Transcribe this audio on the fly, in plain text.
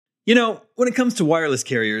You know, when it comes to wireless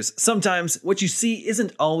carriers, sometimes what you see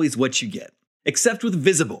isn't always what you get. Except with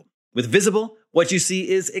Visible. With Visible, what you see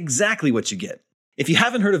is exactly what you get. If you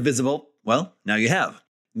haven't heard of Visible, well, now you have.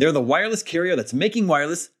 They're the wireless carrier that's making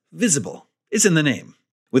wireless visible. It's in the name.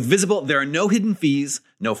 With Visible, there are no hidden fees,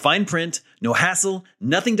 no fine print, no hassle,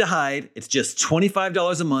 nothing to hide. It's just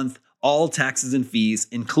 $25 a month, all taxes and fees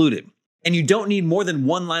included. And you don't need more than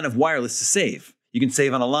one line of wireless to save. You can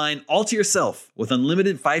save on a line all to yourself with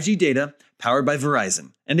unlimited 5G data powered by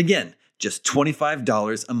Verizon. And again, just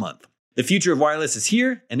 $25 a month. The future of wireless is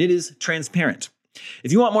here, and it is transparent.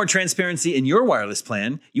 If you want more transparency in your wireless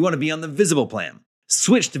plan, you want to be on the Visible plan.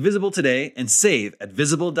 Switch to Visible today and save at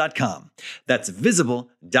Visible.com. That's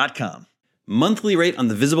Visible.com. Monthly rate on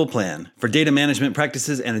the Visible plan. For data management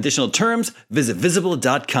practices and additional terms, visit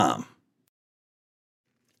Visible.com.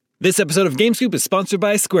 This episode of GameScoop is sponsored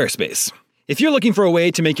by Squarespace. If you're looking for a way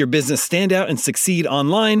to make your business stand out and succeed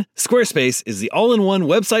online, Squarespace is the all-in-one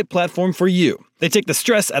website platform for you. They take the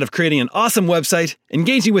stress out of creating an awesome website,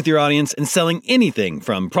 engaging with your audience, and selling anything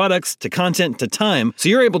from products to content to time, so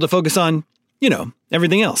you're able to focus on,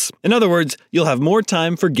 everything else. In other words, you'll have more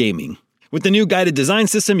time for gaming. With the new guided design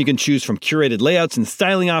system, you can choose from curated layouts and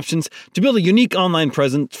styling options to build a unique online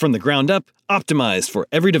presence from the ground up, optimized for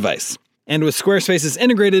every device. And with Squarespace's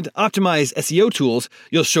integrated, optimized SEO tools,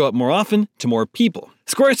 you'll show up more often to more people.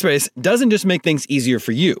 Squarespace doesn't just make things easier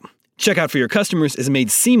for you. Checkout for your customers is made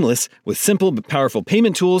seamless with simple but powerful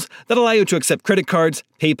payment tools that allow you to accept credit cards,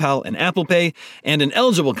 PayPal, and Apple Pay, and in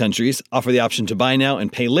eligible countries, offer the option to buy now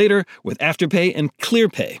and pay later with Afterpay and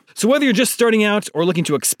ClearPay. So whether you're just starting out or looking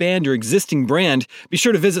to expand your existing brand, be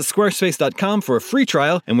sure to visit squarespace.com for a free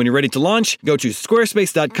trial, and when you're ready to launch, go to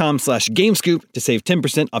squarespace.com/gamescoop to save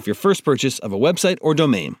 10% off your first purchase of a website or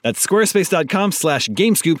domain. That's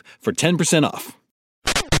squarespace.com/gamescoop for 10% off.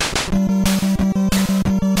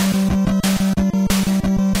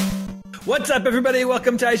 What's up, everybody?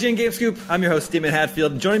 Welcome to IGN Game Scoop. I'm your host, Damon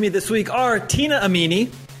Hatfield. Joining me this week are Tina Amini.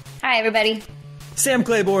 Hi, everybody. Sam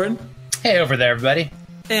Claiborne. Hey, over there, everybody.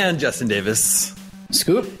 And Justin Davis.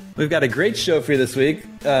 Scoop. We've got a great show for you this week.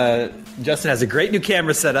 Justin has a great new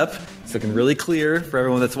camera setup. It's looking really clear for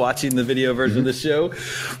everyone that's watching the video version of the show.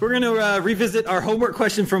 We're going to revisit our homework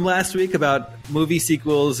question from last week about movie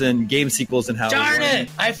sequels and game sequels and how... Darn it!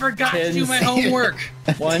 I forgot to do my homework.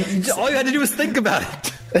 All you had to do was think about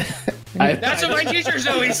it. That's what my teachers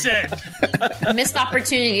always said. Missed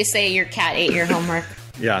opportunity to say your cat ate your homework.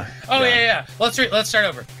 Yeah. Oh, yeah. Let's start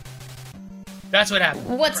over. That's what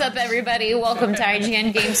happened. What's up, everybody? Welcome to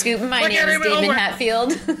IGN Game Scoop. My name is Damon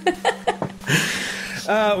Hatfield.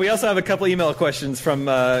 We also have a couple email questions from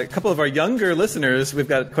a couple of our younger listeners. We've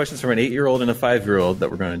got questions from an 8-year-old and a 5-year-old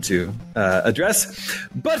that we're going to address.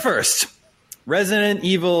 But first, Resident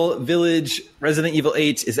Evil Village, Resident Evil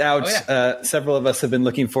 8 is out. Oh, yeah. Several of us have been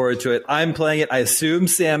looking forward to it. I'm playing it. I assume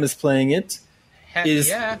Sam is playing it. Heck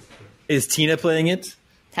yeah. Is Tina playing it?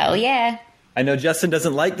 Hell yeah. I know Justin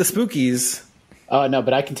doesn't like the spookies. Oh, no,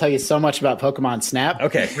 but I can tell you so much about Pokemon Snap.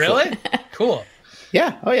 Okay. Really? Cool.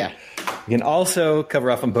 Yeah. Oh, yeah. We can also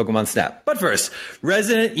cover off on Pokemon Snap. But first,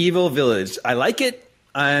 Resident Evil Village. I like it.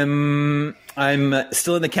 I'm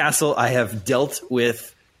still in the castle. I have dealt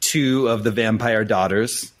with 2 of the vampire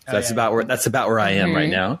daughters. So that's about where I am right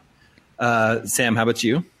now. Sam, how about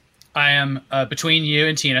you? I am between you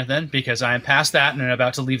and Tina then, because I am past that and I'm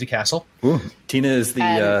about to leave the castle. Ooh, Tina is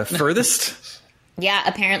the furthest. Yeah,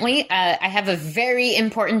 apparently. I have a very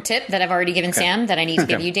important tip that I've already given Sam that I need to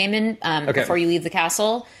give you, Damon, before you leave the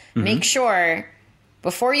castle. Mm-hmm. Make sure,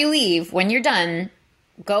 before you leave, when you're done,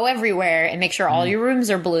 go everywhere and make sure all your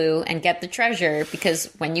rooms are blue and get the treasure, because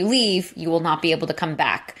when you leave, you will not be able to come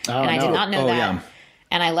back. Oh, and I did not know that. Yeah.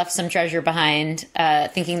 And I left some treasure behind,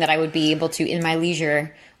 thinking that I would be able to, in my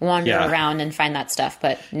leisure, wander around and find that stuff.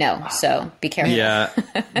 But no, so be careful. Yeah.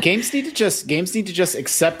 Games need to just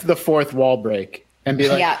accept the fourth wall break and be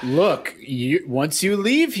like, look, once you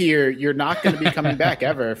leave here, you're not going to be coming back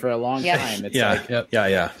ever for a long time. It's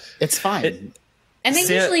it's fine. And they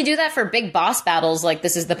usually do that for big boss battles, like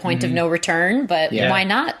this is the point of no return, but why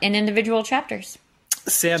not in individual chapters?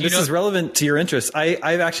 Sam, this is relevant to your interests.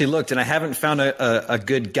 I've actually looked, and I haven't found a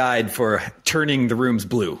good guide for turning the rooms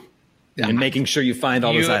blue and making sure you find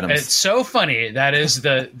all those items. It's so funny. That is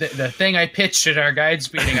the thing I pitched at our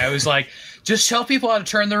guides meeting. I was like, just tell people how to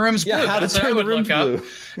turn the rooms blue. How to turn the rooms blue.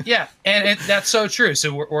 Yeah, and that's so true.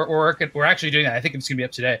 So we're actually doing that. I think it's going to be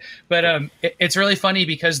up today. But it's really funny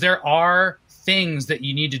because there are things that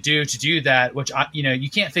you need to do that, which you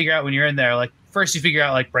can't figure out when you're in there. Like first you figure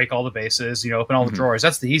out like break all the bases, open all the drawers.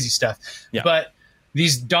 That's the easy stuff. Yeah. But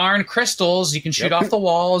these darn crystals you can shoot off the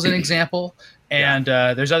wall as an example. and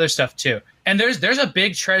there's other stuff too. And there's a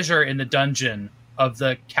big treasure in the dungeon of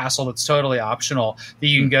the castle that's totally optional that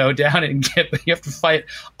you can go down and get, but you have to fight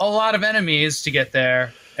a lot of enemies to get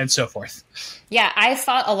there and so forth. Yeah, I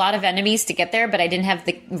fought a lot of enemies to get there, but I didn't have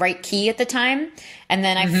the right key at the time. And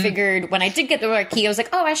then I figured when I did get the right key, I was like,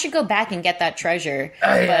 oh, I should go back and get that treasure.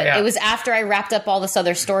 It was after I wrapped up all this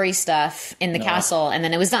other story stuff in the castle, and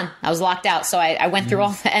then it was done. I was locked out. So I went through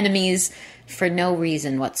all the enemies for no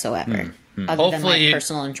reason whatsoever, other than my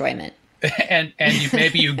personal enjoyment. And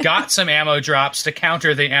maybe you got some ammo drops to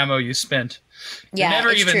counter the ammo you spent. Yeah, it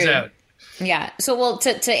never evens out. Yeah. So, well,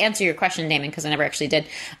 to answer your question, Damon, because I never actually did,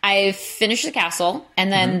 I finished the castle,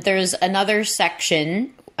 and then there's another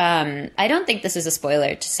section. I don't think this is a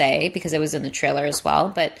spoiler to say because it was in the trailer as well,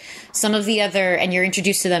 but some of the other, and you're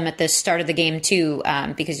introduced to them at the start of the game too,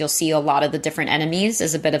 because you'll see a lot of the different enemies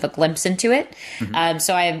as a bit of a glimpse into it.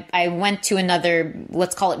 So I went to another,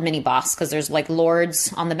 let's call it mini boss, because there's like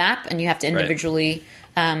lords on the map and you have to individually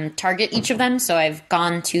target each of them. So I've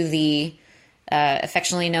gone to the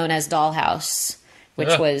affectionately known as Dollhouse,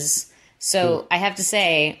 which was, so I have to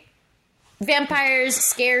say, vampires,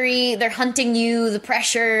 scary, they're hunting you, the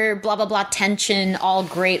pressure, blah, blah, blah, tension, all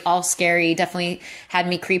great, all scary, definitely had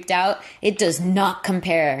me creeped out. It does not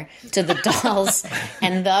compare to the dolls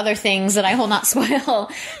and the other things that I will not spoil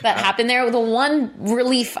that happen there. The one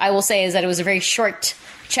relief I will say is that it was a very short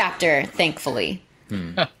chapter, thankfully.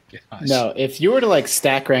 No, if you were to like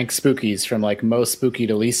stack rank spookies from like most spooky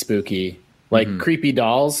to least spooky, like creepy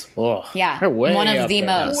dolls, they're way one of the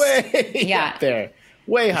most. Way up there.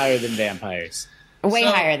 Way higher than vampires.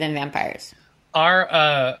 Higher than vampires.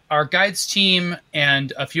 Our guides team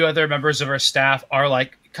and a few other members of our staff are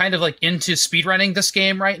like kind of like into speedrunning this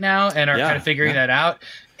game right now and are kind of figuring that out.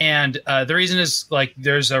 And the reason is like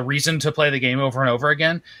there's a reason to play the game over and over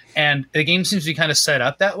again. And the game seems to be kind of set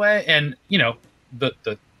up that way. And, you know,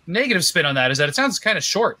 the negative spin on that is that it sounds kind of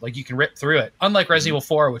short. Like you can rip through it. Unlike Resident Evil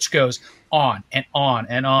 4, which goes on and on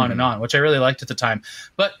and on and on, which I really liked at the time.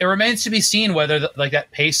 But it remains to be seen whether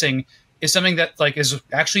that pacing is something that like is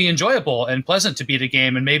actually enjoyable and pleasant to beat a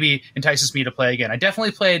game and maybe entices me to play again. I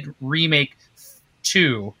definitely played Remake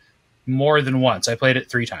 2 more than once. I played it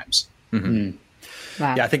 3 times. Wow.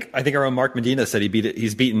 Yeah, I think our own Mark Medina said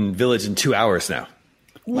he's beaten Village in 2 hours now.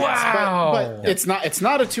 Wow! But it's not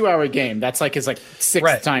a 2-hour game. That's like his like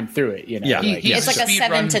 6th time through it. You know, it's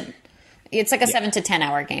like a 7 to 10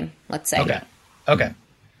 hour game. Let's say. Okay.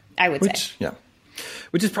 I would say.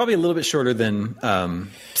 Which is probably a little bit shorter than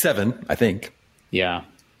 7, I think. Yeah,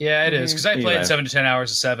 it is because I played 7 to 10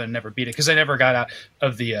 hours of 7, never beat it because I never got out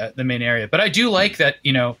of the main area. But I do like that,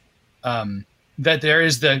 you know, that there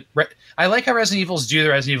is I like how Resident Evils do the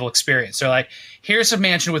Resident Evil experience. They're like, here's a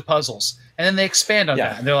mansion with puzzles. And then they expand on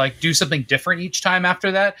that. And they're like, do something different each time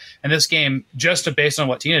after that. And this game, just based on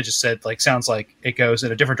what Tina just said, like sounds like it goes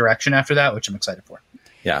in a different direction after that, which I'm excited for.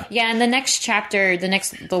 Yeah. And the next chapter,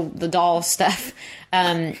 the doll stuff,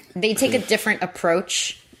 they take a different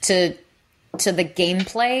approach to the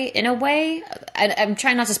gameplay in a way. I'm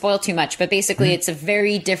trying not to spoil too much, but basically it's a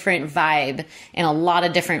very different vibe in a lot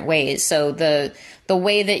of different ways. So the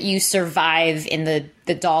way that you survive in the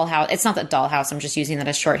dollhouse, it's not the dollhouse, I'm just using that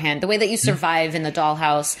as shorthand. The way that you survive in the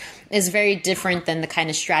dollhouse is very different than the kind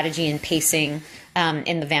of strategy and pacing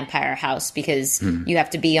in the vampire house because you have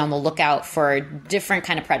to be on the lookout for a different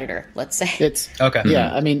kind of predator, let's say. It's okay.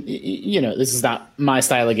 Yeah, I mean, you know, this is not my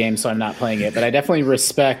style of game, so I'm not playing it, but I definitely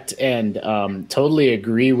respect and totally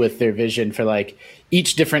agree with their vision for like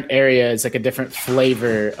each different area is like a different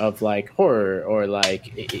flavor of like horror or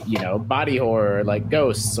like, you know, body horror or like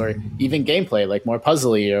ghosts or even gameplay, like more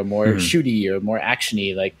puzzly or more shooty or more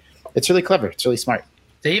actiony. Like it's really clever. It's really smart.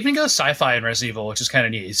 They even go sci-fi in Resident Evil, which is kind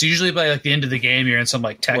of neat. It's usually by like the end of the game, you're in some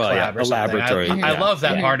like tech lab or something. Laboratory. I love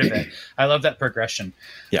that part of it. I love that progression.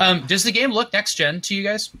 Yeah. Does the game look next gen to you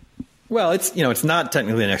guys? Well, it's it's not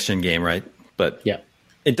technically a next gen game, right? But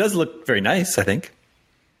it does look very nice, I think.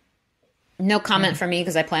 No comment from me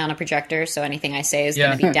because I play on a projector, so anything I say is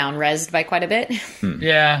going to be down-resed by quite a bit.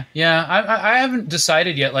 Yeah. I haven't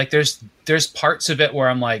decided yet. Like, there's parts of it where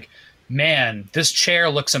I'm like, man, this chair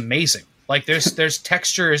looks amazing. Like, there's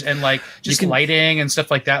textures and like just lighting and stuff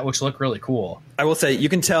like that, which look really cool. I will say you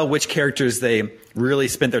can tell which characters they really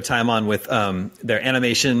spent their time on with their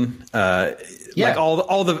animation. Like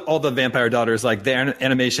all the vampire daughters, like their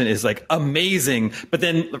animation is like amazing, but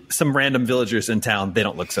then some random villagers in town, they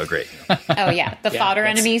don't look so great. The fodder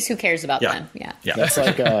enemies, who cares about them? Yeah. That's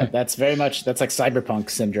like that's like cyberpunk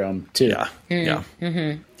syndrome too.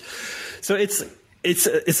 So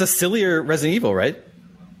it's a sillier Resident Evil, right?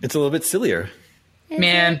 It's a little bit sillier.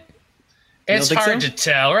 Man, It's hard to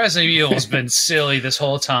tell. Resident Evil's been silly this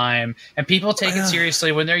whole time, and people take it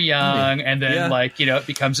seriously when they're young, and then like it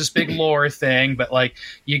becomes this big lore thing. But like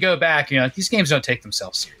you go back, like these games don't take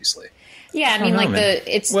themselves seriously. Yeah, I mean, like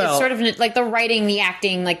it's sort of like the writing, the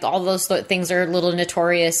acting, like all those things are a little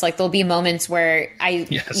notorious. Like there'll be moments where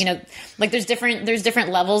like there's different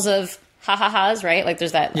levels of ha-ha-has, right? Like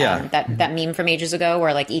there's that that meme from ages ago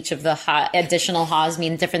where like each of the additional ha's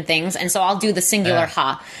mean different things. And so I'll do the singular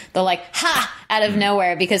ha, the like ha out of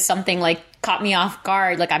nowhere because something like caught me off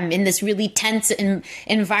guard. Like I'm in this really tense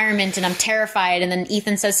environment and I'm terrified. And then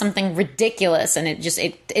Ethan says something ridiculous and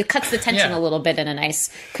it cuts the tension a little bit in a nice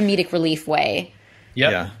comedic relief way.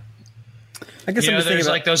 Yep. Yeah. I guess there's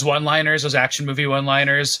like those one-liners, those action movie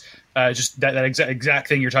one-liners, just that exact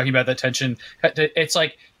thing you're talking about, that tension. It's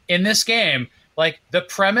like, in this game, like the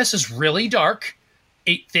premise is really dark.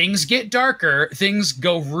 Things get darker. Things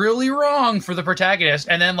go really wrong for the protagonist,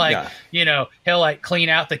 and then he'll like clean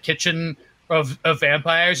out the kitchen of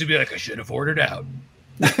vampires and be like, "I should have ordered out."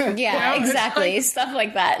 Yeah, exactly. Stuff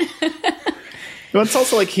like that. But it's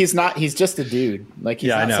also like he's just a dude. Like he's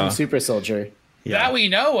not some super soldier. Yeah. That we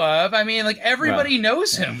know of. I mean, like everybody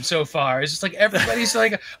knows him so far. It's just like everybody's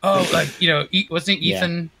like, oh, like wasn't it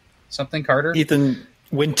Ethan something Carter? Ethan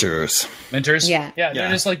Winters. Yeah. They're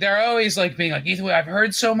just like, they're always like being like, Ethan, I've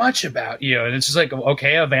heard so much about you. And it's just like,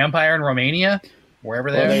 okay, a vampire in Romania,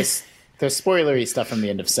 wherever they are. There's spoilery stuff from the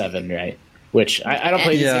end of 7, right? Which I don't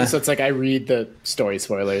play these games, so it's like I read the story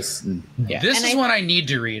spoilers. This is one I need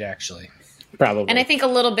to read, actually. Probably. And I think a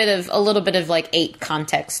little bit of like 8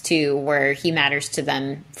 context too, where he matters to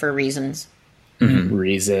them for reasons. Mm-hmm.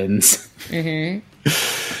 Reasons. Mm-hmm.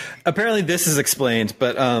 Apparently this is explained,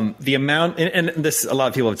 but the amount, and this, a lot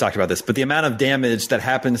of people have talked about this, but the amount of damage that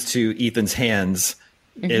happens to Ethan's hands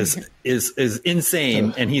is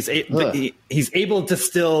insane, and he's able to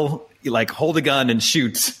still like hold a gun and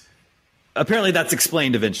shoot. Apparently that's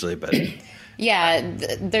explained eventually, but yeah,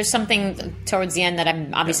 there's something towards the end that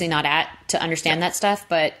I'm obviously not at to understand that stuff,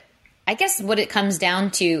 but I guess what it comes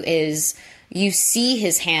down to is you see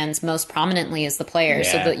his hands most prominently as the player.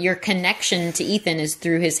 So that your connection to Ethan is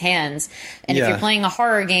through his hands. And if you're playing a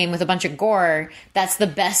horror game with a bunch of gore, that's the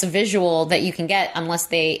best visual that you can get unless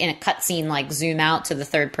they, in a cutscene, like zoom out to the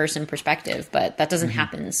third person perspective. But that doesn't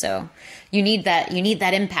happen. So you need that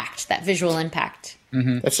impact, that visual impact.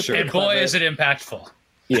 Mm-hmm. That's and boy, is it impactful.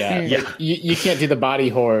 Yeah, you can't do the body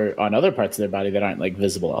horror on other parts of their body that aren't like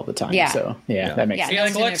visible all the time. Yeah. So that makes sense. He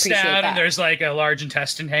like looks down and there's like a large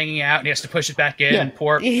intestine hanging out, and he has to push it back in and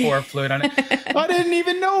pour fluid on it. I didn't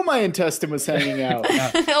even know my intestine was hanging out.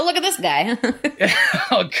 Oh, look at this guy!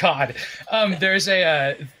 Oh God, there's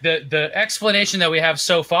the explanation that we have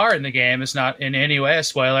so far in the game is not in any way a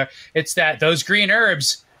spoiler. It's that those green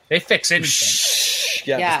herbs, they fix anything.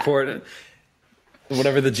 Just pour it.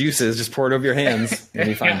 Whatever the juice is, just pour it over your hands and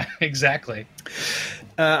be fine. Yeah, exactly.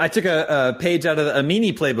 I took a page out of a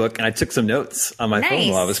mini playbook and I took some notes on my phone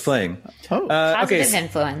while I was playing. Positive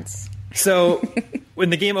influence. So when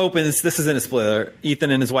the game opens, this isn't a spoiler,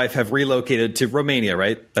 Ethan and his wife have relocated to Romania,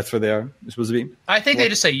 right? That's where they are supposed to be? I think they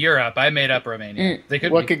just say Europe. I made up Romania.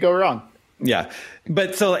 What could go wrong? Yeah.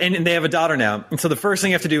 But and they have a daughter now. And so the first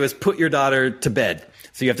thing you have to do is put your daughter to bed.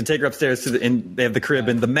 So you have to take her upstairs and they have the crib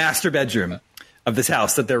in the master bedroom of this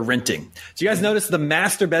house that they're renting. So you guys notice the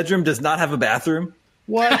master bedroom does not have a bathroom?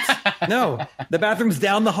 What? No, the bathroom's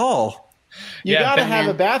down the hall. You gotta have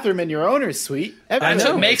a bathroom in your owner's suite. That's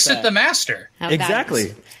what makes it the master.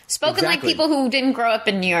 Exactly. Spoken like people who didn't grow up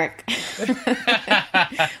in New York,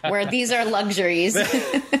 where these are luxuries.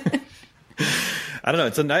 I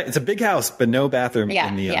don't know. It's a big house, but no bathroom.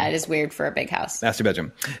 Yeah, it is weird for a big house. Master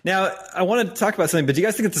bedroom. Now, I wanted to talk about something, but do you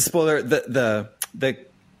guys think it's a spoiler? The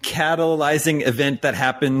catalyzing event that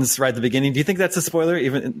happens right at the beginning. Do you think that's a spoiler,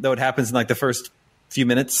 even though it happens in like the first few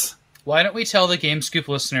minutes? Why don't we tell the Game Scoop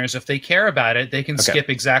listeners if they care about it, they can skip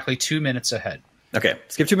exactly 2 minutes ahead. Okay,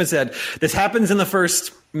 skip 2 minutes ahead. This happens in the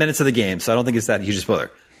first minutes of the game, so I don't think it's that huge a spoiler.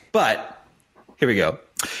 But here we go.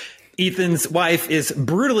 Ethan's wife is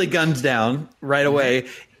brutally gunned down right away.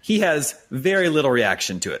 He has very little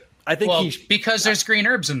reaction to it. I think because there's green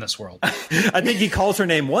herbs in this world. I think he calls her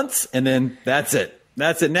name once, and then that's it.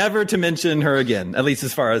 That's it. Never to mention her again, at least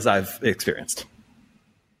as far as I've experienced.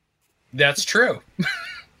 That's true.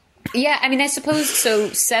 Yeah, I mean, I suppose so.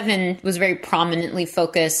 7 was very prominently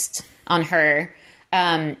focused on her.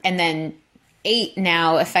 And then 8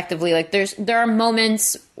 now effectively, like there are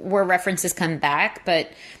moments where references come back, but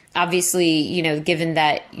obviously, given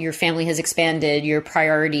that your family has expanded, your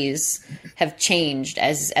priorities have changed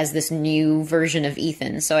as this new version of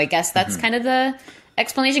Ethan. So I guess that's kind of the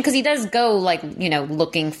explanation, because he does go like,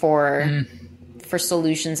 looking for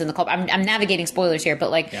solutions in the cult. I'm navigating spoilers here,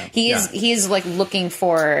 but like he's like looking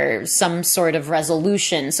for some sort of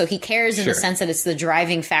resolution. So he cares in the sense that it's the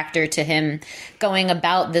driving factor to him going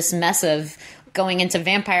about this mess of going into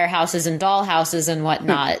vampire houses and doll houses and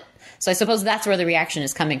whatnot. So I suppose that's where the reaction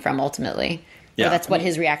is coming from ultimately. Yeah. Or that's what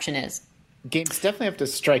his reaction is. Games definitely have to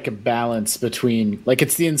strike a balance between, like,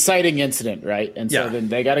 it's the inciting incident, right? And so then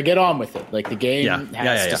they got to get on with it. Like, the game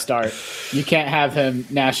has to start. You can't have him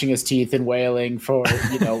gnashing his teeth and wailing for,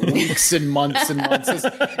 weeks and months,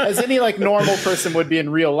 as any, like, normal person would be in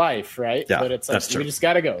real life, right? Yeah, but it's like, we just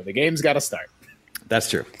got to go. The game's got to start. That's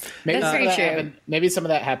true. That's very true. Maybe some of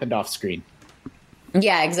that happened off screen.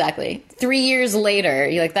 Yeah, exactly. 3 years later,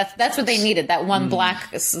 you're like, that's what they needed. That one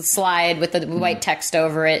black slide with the white text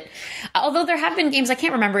over it. Although there have been games, I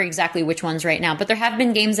can't remember exactly which ones right now, but there have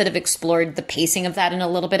been games that have explored the pacing of that in a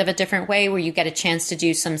little bit of a different way, where you get a chance to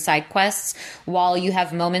do some side quests while you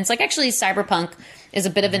have moments. Like, actually, Cyberpunk is a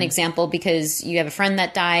bit of an example, because you have a friend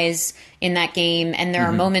that dies in that game, and there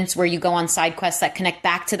are moments where you go on side quests that connect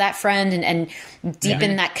back to that friend and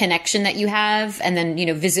deepen that connection that you have, and then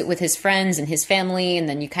visit with his friends and his family, and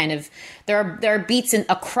then you kind of there are beats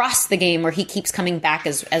across the game where he keeps coming back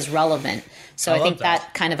as relevant. So I think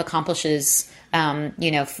that kind of accomplishes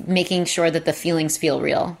making sure that the feelings feel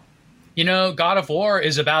real. God of War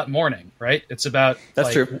is about mourning, right? It's about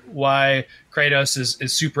why Kratos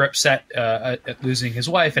is super upset at losing his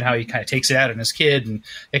wife, and how he kind of takes it out on his kid, and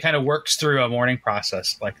it kind of works through a mourning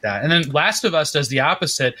process like that. And then Last of Us does the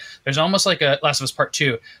opposite. There's almost like Last of Us Part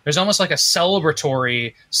 2. There's almost like a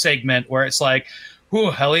celebratory segment where it's like,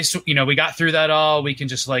 whew, at least we got through that all. We can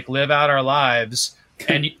just like live out our lives,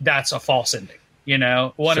 and that's a false ending.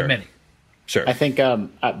 One of many. Sure. I think, by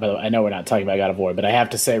the way, I know we're not talking about God of War, but I have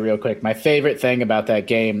to say real quick, my favorite thing about that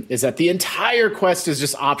game is that the entire quest is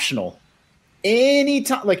just optional.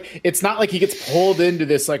 Anytime, like, it's not like he gets pulled into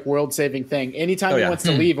this like world-saving thing. Anytime he wants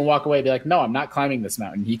to leave and walk away, be like, no, I'm not climbing this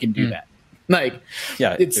mountain. He can do that. Like,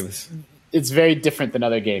 it's very different than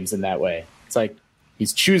other games in that way. It's like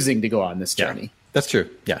he's choosing to go on this journey. That's true.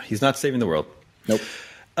 Yeah, he's not saving the world. Nope.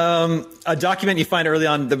 A document you find early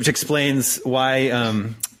on which explains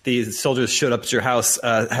why the soldiers showed up at your house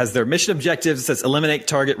has their mission objectives. It says eliminate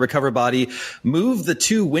target, recover body, move the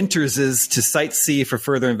 2 Winterses to Site C for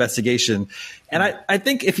further investigation. And I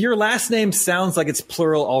think if your last name sounds like it's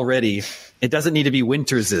plural already, it doesn't need to be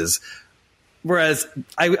Winterses. Whereas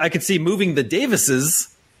I could see moving the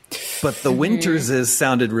Davises, but the Winterses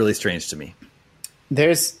sounded really strange to me.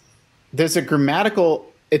 There's a grammatical...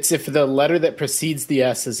 It's if the letter that precedes the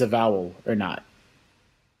S is a vowel or not.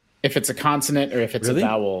 If it's a consonant or if it's a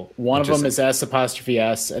vowel. One of them is S apostrophe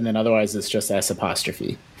S, and then otherwise it's just S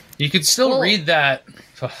apostrophe. You could still read that.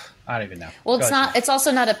 I don't even know. Well, it's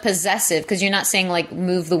also not a possessive, because you're not saying like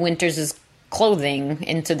move the Winters' clothing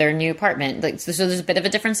into their new apartment. Like, so there's a bit of a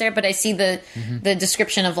difference there. But I see the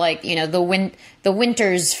description of like the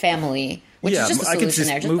Winters family, which is just a solution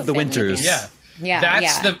there. Just move the Winters.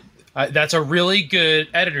 That's a really good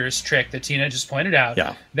editor's trick that Tina just pointed out.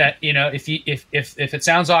 Yeah. That if it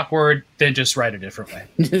sounds awkward, then just write a different way.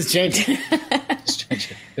 Just change it. Just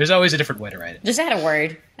change it. There's always a different way to write it. Just add a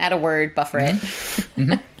word, buffer it.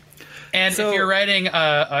 And if you're writing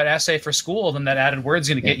an essay for school, then that added word's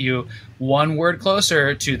going to get you one word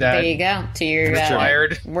closer to that. There you go, to your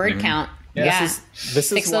required word count. Yeah. This is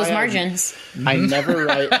fix those margins. I never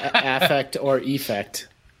write affect or effect.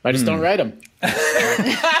 I just don't write them.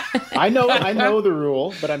 I know the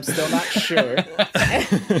rule, but I'm still not sure,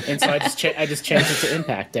 and so I just change it to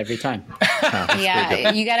impact every time.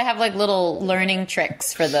 You got to have like little learning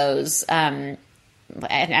tricks for those. I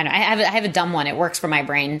have a dumb one. It works for my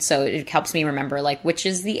brain, so it helps me remember like which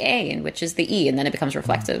is the A and which is the E, and then it becomes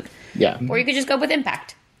reflective. Yeah. Or you could just go with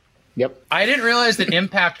impact. Yep. I didn't realize that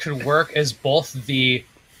impact could work as both the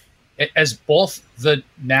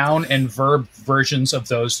noun and verb versions of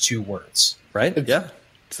those 2 words. Right? Yeah.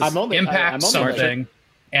 Impact something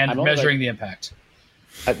and measuring the impact.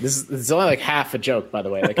 This is only like half a joke, by the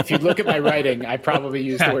way. Like, if you look at my writing, I probably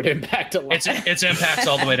use the word impact a lot. It's impacts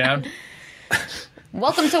all the way down.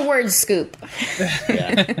 Welcome to Word Scoop.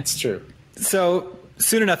 Yeah, it's true. So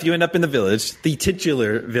soon enough, you end up in the village, the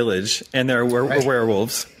titular village, and there are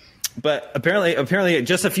werewolves. But apparently,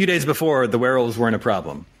 just a few days before, the werewolves weren't a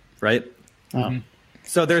problem, right? Oh.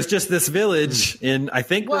 So there's just this village in, I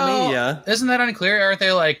think, Romania. Isn't that unclear? Aren't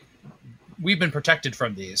they like, we've been protected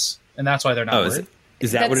from these, and that's why they're not worried?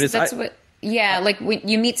 Is that what it is? Yeah, like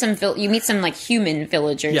you meet some like human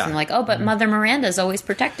villagers, and like, oh, but Mother Miranda's always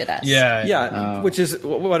protected us. Which is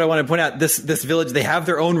what I want to point out. This village, they have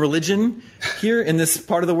their own religion here in this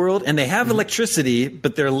part of the world, and they have electricity,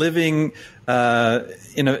 but they're living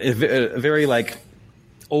in a very like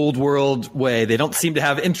old world way. They don't seem to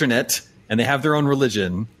have internet, and they have their own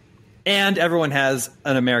religion. And everyone has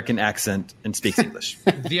an American accent and speaks English.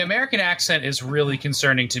 The American accent is really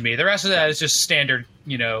concerning to me. The rest of that is just standard,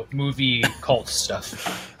 movie cult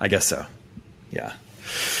stuff. I guess so. Yeah.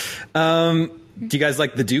 Do you guys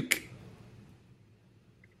like the Duke?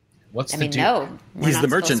 What's the Duke? No. He's the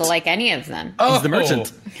merchant. To like any of them. Oh, he's the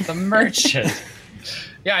merchant. The merchant.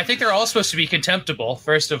 Yeah, I think they're all supposed to be contemptible,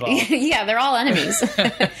 first of all. Yeah, they're all enemies.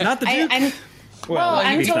 Not the Duke.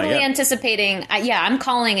 I'm totally anticipating. I'm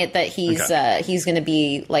calling it that he's going to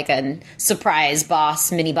be like a surprise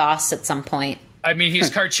boss, mini boss at some point. I mean, he's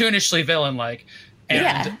cartoonishly villain-like,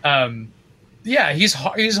 and he's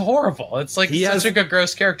horrible. It's like such a good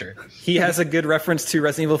gross character. He has a good reference to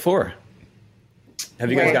Resident Evil 4.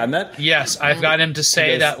 Have you guys gotten that? Yes, I've got him to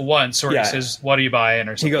say that once, or he says, "What are you buying?"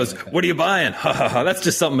 or something. He goes, "What are you buying?" Ha ha ha. That's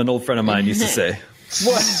just something an old friend of mine used to say.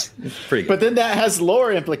 What? Pretty good. But then that has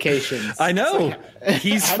lore implications. I know.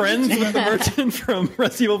 He's friends with the merchant from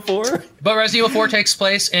Resident Evil 4. But Resident Evil 4 takes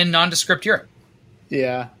place in nondescript Europe.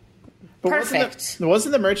 Yeah. But perfect.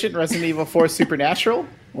 Wasn't the merchant in Resident Evil 4 supernatural?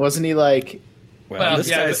 Wasn't he like... Well, this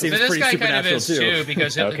guy seems pretty supernatural kind of is too,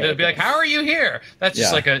 because they'll be like, "How are you here?" That's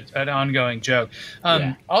just like an ongoing joke.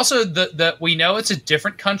 Also, we know it's a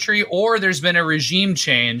different country, or there's been a regime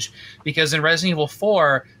change, because in Resident Evil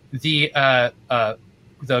 4, the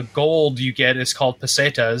gold you get is called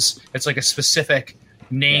pesetas. It's like a specific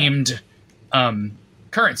named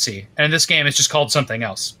currency, and in this game, it's just called something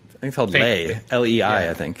else. I think it's called Lei, L-E-I.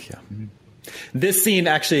 I think. Yeah. Mm-hmm. This scene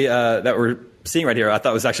actually that we're seeing right here, I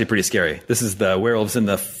thought was actually pretty scary. This is the werewolves in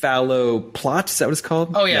the fallow plot. Is that what it's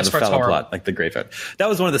called? Oh, yeah, the fallow plot, like the graveyard. That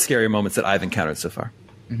was one of the scary moments that I've encountered so far.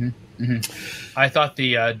 Mm-hmm. Mm-hmm. I thought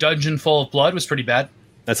the dungeon full of blood was pretty bad.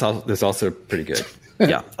 That's also pretty good.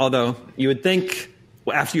 Yeah, although you would think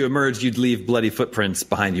after you emerged, you'd leave bloody footprints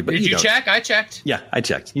behind you, but Did you don't. check? I checked. Yeah, I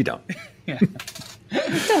checked. You don't. Yeah.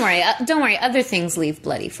 Don't worry. Other things leave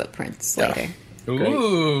bloody footprints later.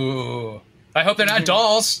 Ooh. I hope they're not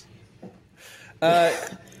dolls.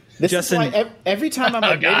 This Justin, is why every time I'm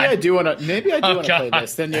like, maybe I do want to play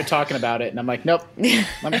this. Then you're talking about it, and I'm like, nope,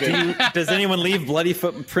 I'm good. Does anyone leave bloody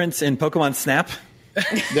footprints in Pokemon Snap?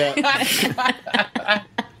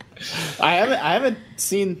 I haven't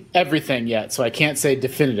seen everything yet, so I can't say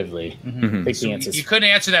definitively. Mm-hmm. Think the answers. You couldn't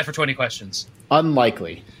answer that for 20 questions.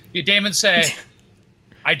 Unlikely. You, Damon, say,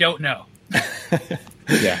 I don't know.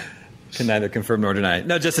 Yeah. Can neither confirm nor deny.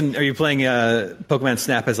 No, Justin, are you playing Pokemon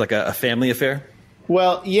Snap as like a family affair?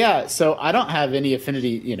 Well, yeah. So I don't have any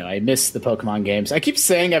affinity. I miss the Pokemon games. I keep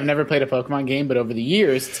saying I've never played a Pokemon game, but over the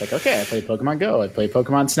years, it's like, okay, I played Pokemon Go. I played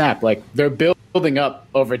Pokemon Snap. Like, they're building up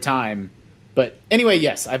over time. But anyway,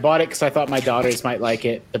 yes, I bought it because I thought my daughters might like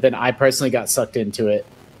it. But then I personally got sucked into it,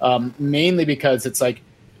 mainly because it's like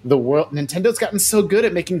Nintendo's gotten so good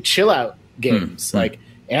at making chill-out games. Like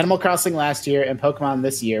Animal Crossing last year and Pokemon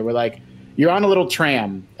this year were like, you're on a little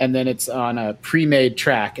tram, and then it's on a pre-made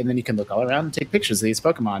track, and then you can look all around and take pictures of these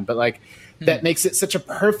Pokemon. But like that makes it such a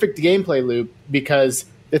perfect gameplay loop because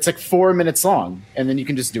it's like 4 minutes long, and then you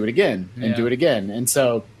can just do it again and do it again. And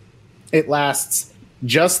so it lasts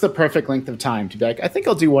just the perfect length of time to be like, I think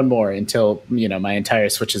I'll do one more until, my entire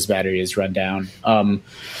Switch's battery is run down.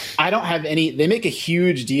 I don't have any, they make a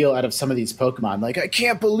huge deal out of some of these Pokemon. Like, I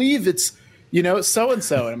can't believe it's,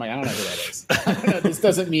 so-and-so. And I'm like, I don't know who that is. I don't know, this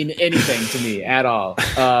doesn't mean anything to me at all.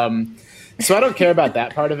 So I don't care about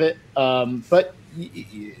that part of it. But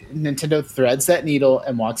Nintendo threads that needle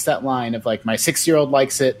and walks that line of like, my 6-year-old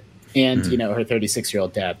likes it, and her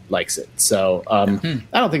 36-year-old dad likes it. So I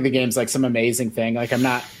don't think the game's like some amazing thing. Like, I'm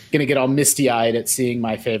not gonna get all misty-eyed at seeing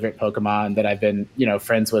my favorite Pokemon that I've been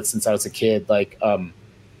friends with since I was a kid. Like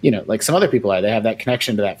like some other people are. They have that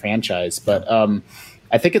connection to that franchise. But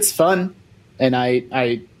I think it's fun, and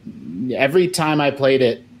I every time I played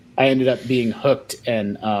it, I ended up being hooked.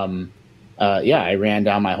 And I ran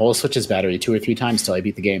down my whole Switch's battery 2 or 3 times till I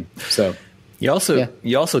beat the game. So you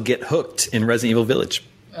also get hooked in Resident Evil Village.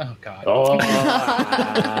 Oh, God. Oh.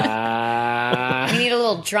 We need a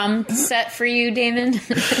little drum set for you, Damon.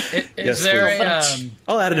 Is there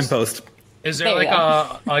I'll add it in post. Is there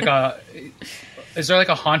is there like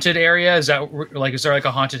a haunted area? Is there like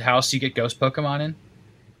a haunted house you get ghost Pokemon in?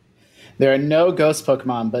 There are no ghost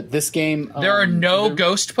Pokemon, but this game... there are no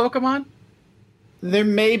ghost Pokemon? There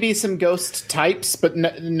may be some ghost types, but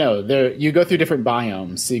no. There you go through different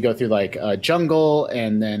biomes. So you go through like a jungle,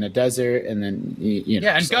 and then a desert, and then you know.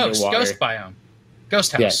 Yeah, and ghost biome,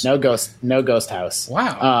 ghost house. Yeah, no ghost house.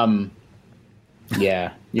 Wow.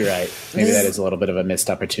 Yeah, you're right. Maybe that is a little bit of a missed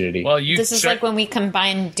opportunity. Well, this is like when we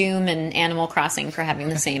combine Doom and Animal Crossing for having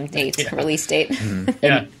the same release date. Mm-hmm.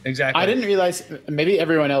 Yeah, exactly. I didn't realize, maybe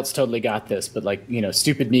everyone else totally got this, but like, you know,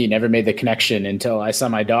 stupid me never made the connection until I saw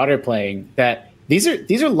my daughter playing that these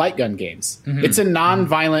are light gun games. Mm-hmm. It's a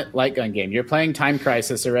non-violent light gun game. You're playing Time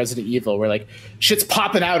Crisis or Resident Evil where like shit's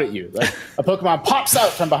popping out at you. Like a Pokemon pops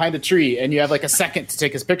out from behind a tree and you have like a second to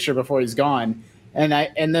take his picture before he's gone. And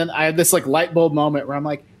then I had this like light bulb moment where I'm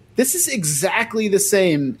like, this is exactly the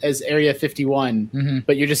same as Area 51,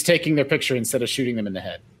 but you're just taking their picture instead of shooting them in the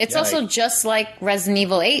head. It's also just like Resident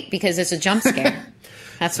Evil 8 because it's a jump scare.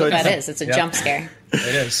 That's what that is. It's a jump scare.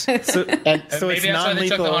 It is. So maybe it's that's why they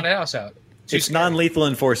took the haunted house out. It's non-lethal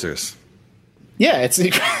enforcers. Yeah,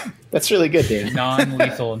 that's really good, Dave.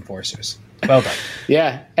 Non-lethal enforcers. Well done.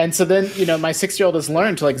 Yeah, and so then my 6-year-old has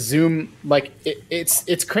learned to like zoom. Like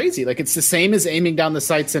it's crazy. Like it's the same as aiming down the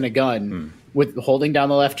sights in a gun with holding down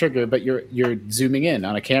the left trigger, but you're zooming in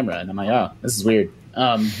on a camera, and I'm like, oh, this is weird.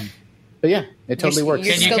 But yeah, it totally works.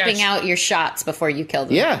 You're scoping out your shots before you kill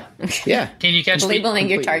them. Yeah. Can you catch labeling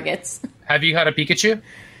your targets? Have you had a Pikachu?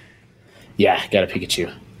 Yeah, got a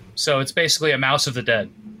Pikachu. So it's basically a Mouse of the Dead.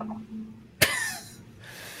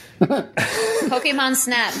 Pokemon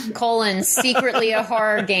Snap, secretly a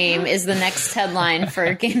horror game is the next headline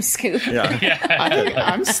for GameScoop. Yeah.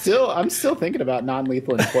 I'm still thinking about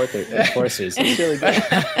non-lethal enforcers. It's really good.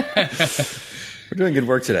 We're doing good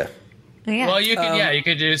work today. Yeah. Well, you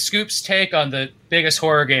could do Scoop's take on the biggest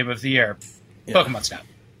horror game of the year, Pokemon Snap.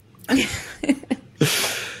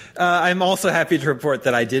 I'm also happy to report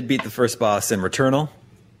that I did beat the first boss in Returnal.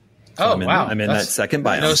 So wow. I'm in that second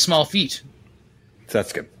biome. No small feat. So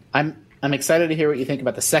that's good. I'm excited to hear what you think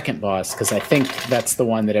about the second boss, because I think that's the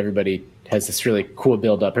one that everybody has this really cool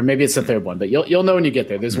build up, or maybe it's the third one, but you'll know when you get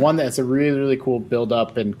there. There's one that's a really, really cool build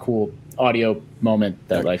up and cool audio moment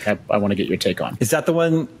that like I want to get your take on. Is that the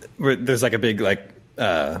one where there's like a big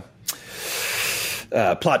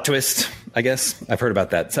plot twist? I guess I've heard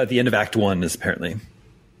about that. So at the end of Act 1 is apparently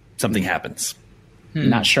something happens.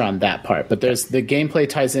 Not sure on that part, but there's the gameplay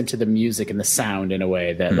ties into the music and the sound in a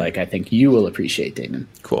way that like I think you will appreciate, Damon.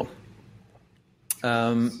 Cool.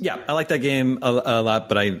 I like that game a lot,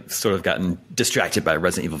 but I've sort of gotten distracted by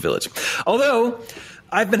Resident Evil Village. Although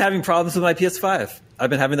I've been having problems with my PS5. I've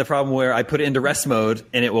been having the problem where I put it into rest mode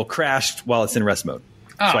and it will crash while it's in rest mode.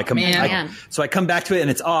 Oh, so I come back to it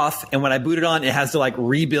and it's off, and when I boot it on, it has to like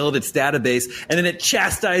rebuild its database, and then it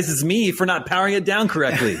chastises me for not powering it down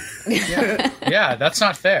correctly. Yeah, that's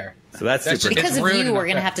not fair. So that's super. Because of you, we're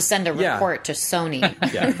going to have to send a report to Sony.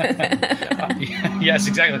 Yes,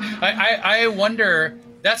 exactly. I wonder.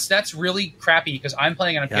 That's really crappy because I'm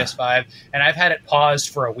playing on a PS5 and I've had it paused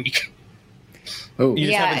for a week. Oh, you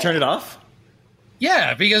just haven't turned it off?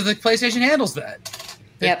 Yeah, because the PlayStation handles that.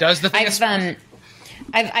 It does the thing.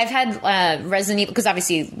 I've had Resident Evil, because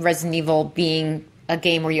obviously Resident Evil being a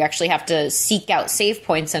game where you actually have to seek out save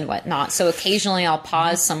points and whatnot. So occasionally I'll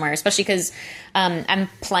pause somewhere, especially because I'm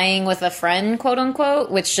playing with a friend, quote unquote,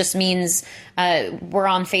 which just means we're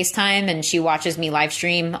on FaceTime and she watches me live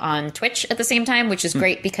stream on Twitch at the same time, which is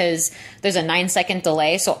great because there's a 9-second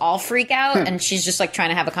delay. So I'll freak out and she's just like trying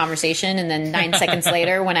to have a conversation. And then 9 seconds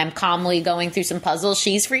later, when I'm calmly going through some puzzles,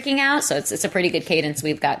 she's freaking out. So it's a pretty good cadence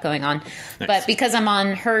we've got going on. Nice. But because I'm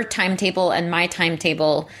on her timetable and my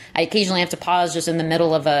timetable, I occasionally have to pause just in the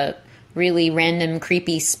middle of a really random,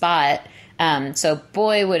 creepy spot. So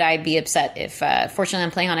boy, would I be upset if, fortunately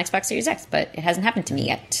I'm playing on Xbox Series X, but it hasn't happened to me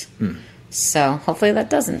yet. So hopefully that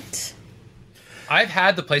doesn't. I've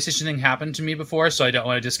had the PlayStation thing happen to me before, so I don't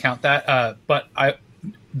want to discount that. But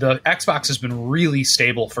the Xbox has been really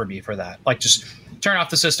stable for me for that. Like just turn off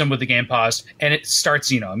the system with the game paused and it starts,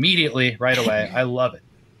 immediately right away. I love it.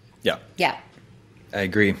 Yeah. I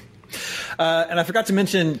agree. And I forgot to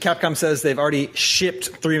mention, Capcom says they've already shipped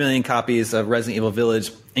 3 million copies of Resident Evil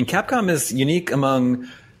Village. And Capcom is unique among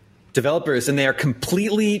developers, and they are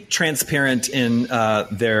completely transparent in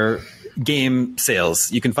their game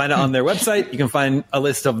sales. You can find it on their website. You can find a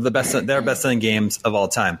list of their best-selling games of all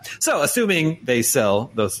time. So assuming they sell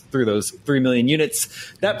through those 3 million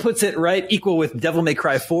units, that puts it right equal with Devil May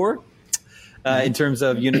Cry 4. In terms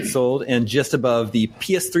of units sold, and just above the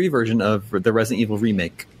PS3 version of the Resident Evil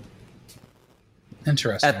remake.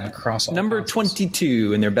 Interesting. Across all number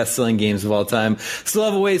 22 in their best-selling games of all time. Still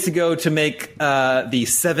have a ways to go to make the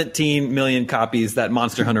 17 million copies that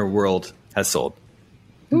Monster Hunter World has sold.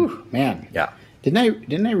 Ooh, man. Yeah.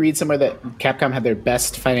 Didn't I read somewhere that Capcom had their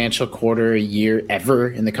best financial quarter year ever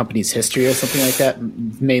in the company's history or something like that,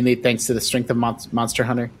 mainly thanks to the strength of Monster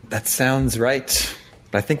Hunter? That sounds right.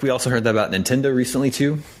 But I think we also heard that about Nintendo recently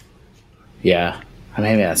too. Yeah,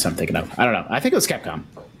 maybe that's what I'm thinking of. I don't know. I think it was Capcom.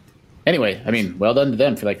 Anyway, I mean, well done to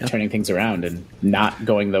them for turning things around and not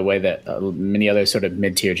going the way that many other sort of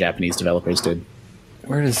mid-tier Japanese developers did.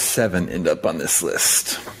 Where does 7 end up on this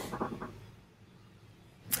list?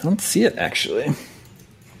 I don't see it, actually.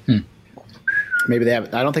 Maybe they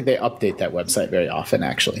have. I don't think they update that website very often,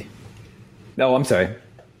 actually. No, I'm sorry.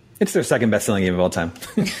 It's their second best-selling game of all time.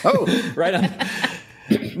 Oh, right on.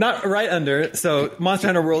 Not right under. So Monster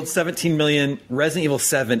Hunter World, 17 million. Resident Evil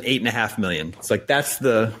 7, 8.5 million. It's like that's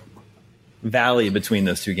the valley between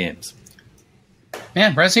those two games.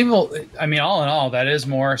 Man, Resident Evil, I mean, all in all, that is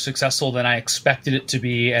more successful than I expected it to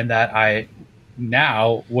be and that I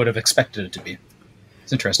now would have expected it to be.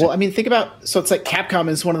 It's interesting. Well, I mean, think about, so it's like Capcom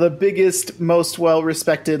is one of the biggest, most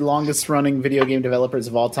well-respected, longest-running video game developers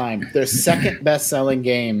of all time. Their second best-selling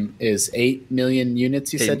game is 8 million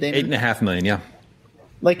units, you said, Damon? 8.5 million, yeah.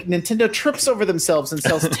 Like, Nintendo trips over themselves and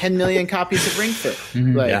sells 10 million copies of Ring Fit.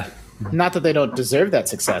 Like, not that they don't deserve that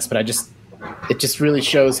success, but it just really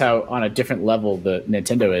shows how on a different level the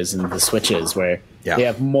Nintendo is and the Switch is, where they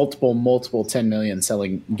have multiple 10 million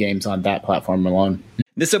selling games on that platform alone.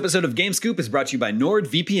 This episode of Game Scoop is brought to you by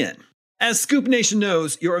NordVPN. As Scoop Nation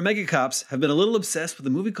knows, your Omega Cops have been a little obsessed with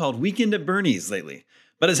a movie called Weekend at Bernie's lately.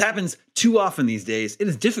 But as happens too often these days, it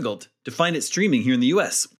is difficult to find it streaming here in the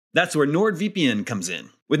US. That's where NordVPN comes in.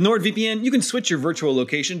 With NordVPN, you can switch your virtual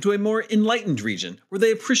location to a more enlightened region where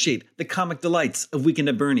they appreciate the comic delights of Weekend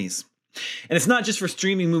at Bernie's. And it's not just for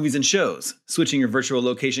streaming movies and shows. Switching your virtual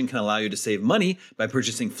location can allow you to save money by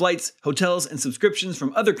purchasing flights, hotels, and subscriptions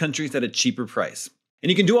from other countries at a cheaper price. And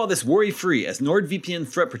you can do all this worry-free as NordVPN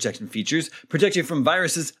threat protection features protect you from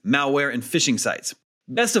viruses, malware, and phishing sites.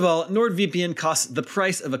 Best of all, NordVPN costs the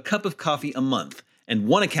price of a cup of coffee a month, and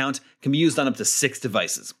one account can be used on up to 6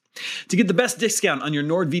 devices. To get the best discount on your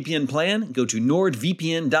NordVPN plan, go to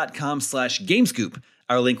nordvpn.com/gamescoop.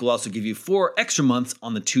 Our link will also give you 4 extra months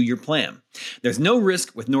on the 2-year plan. There's no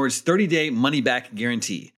risk with Nord's 30-day money-back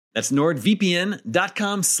guarantee. That's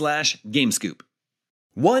nordvpn.com/gamescoop.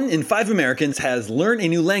 1 in 5 Americans has learn a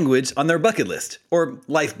new language on their bucket list, or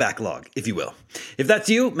life backlog, if you will. If that's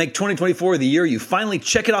you, make 2024 the year you finally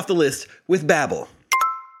check it off the list with Babbel.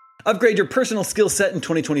 Upgrade your personal skill set in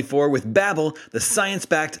 2024 with Babbel, the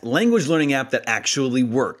science-backed language learning app that actually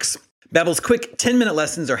works. Babbel's quick 10-minute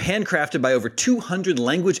lessons are handcrafted by over 200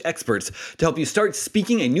 language experts to help you start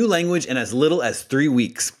speaking a new language in as little as 3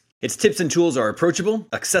 weeks. Its tips and tools are approachable,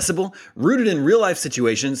 accessible, rooted in real-life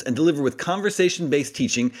situations, and deliver with conversation-based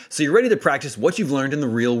teaching so you're ready to practice what you've learned in the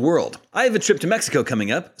real world. I have a trip to Mexico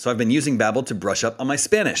coming up, so I've been using Babbel to brush up on my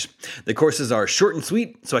Spanish. The courses are short and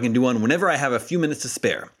sweet, so I can do one whenever I have a few minutes to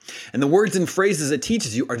spare. And the words and phrases it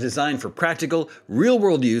teaches you are designed for practical,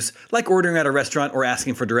 real-world use, like ordering at a restaurant or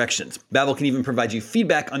asking for directions. Babbel can even provide you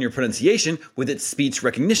feedback on your pronunciation with its speech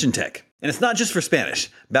recognition tech. And it's not just for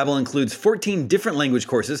Spanish. Babbel includes 14 different language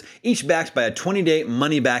courses, each backed by a 20-day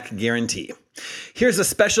money-back guarantee. Here's a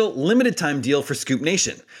special limited-time deal for Scoop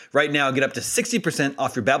Nation. Right now, get up to 60%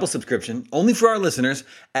 off your Babbel subscription, only for our listeners,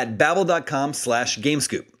 at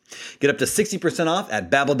babbel.com/gamescoop. Get up to 60% off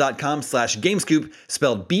at babbel.com/gamescoop,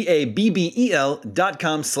 spelled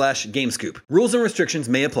BABBEL.com/gamescoop. Rules and restrictions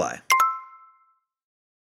may apply.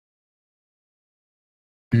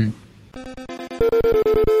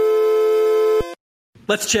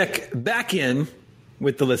 Let's check back in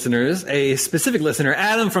with the listeners. A specific listener,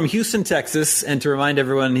 Adam from Houston, Texas. And to remind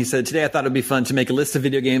everyone, he said, today I thought it would be fun to make a list of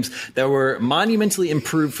video games that were monumentally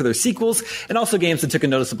improved for their sequels and also games that took a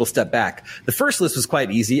noticeable step back. The first list was quite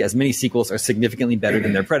easy, as many sequels are significantly better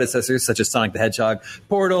than their predecessors, such as Sonic the Hedgehog,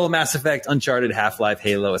 Portal, Mass Effect, Uncharted, Half-Life,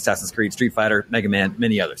 Halo, Assassin's Creed, Street Fighter, Mega Man,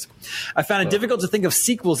 many others. I found it difficult to think of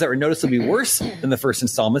sequels that were noticeably worse than the first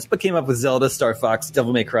installments, but came up with Zelda, Star Fox,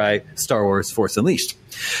 Devil May Cry, Star Wars, Force Unleashed.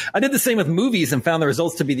 I did the same with movies and found the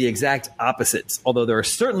results to be the exact opposites, although there are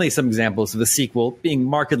certainly some examples of the sequel being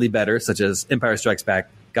markedly better, such as Empire Strikes Back,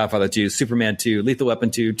 Godfather 2, Superman 2, Lethal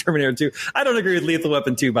Weapon 2, Terminator 2. I don't agree with Lethal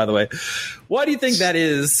Weapon 2, by the way. Why do you think that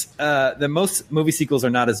is that most movie sequels are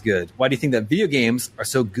not as good? Why do you think that video games are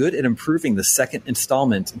so good at improving the second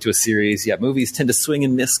installment into a series, yet movies tend to swing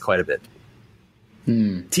and miss quite a bit?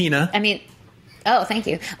 Tina? I mean... Oh, thank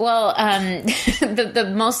you. Well,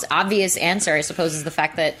 the most obvious answer, I suppose, is the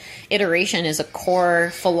fact that iteration is a core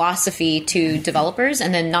philosophy to developers,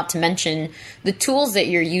 and then not to mention the tools that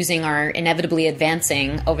you're using are inevitably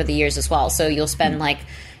advancing over the years as well. So you'll spend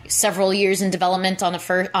several years in development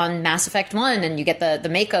on Mass Effect 1, and you get the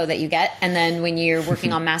Mako that you get. And then when you're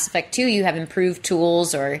working on Mass Effect 2, you have improved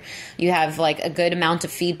tools, or you have like a good amount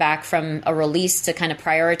of feedback from a release to kind of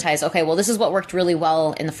prioritize, okay, well, this is what worked really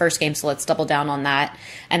well in the first game, so let's double down on that.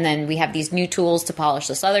 And then we have these new tools to polish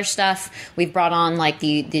this other stuff. We've brought on like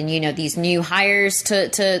these new hires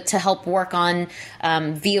to help work on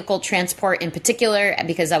vehicle transport in particular,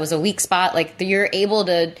 because that was a weak spot. Like, you're able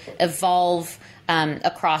to evolve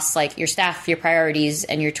across like your staff, your priorities,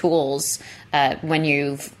 and your tools when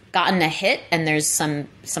you've gotten a hit and there's some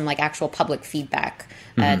like actual public feedback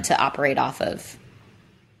to operate off of.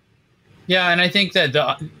 Yeah, and I think that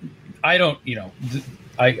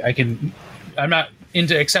I'm not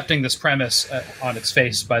into accepting this premise on its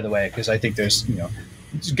face, by the way, because I think there's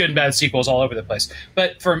good and bad sequels all over the place.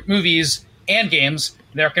 But for movies and games,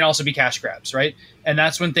 there can also be cash grabs, right? And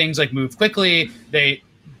that's when things like move quickly. They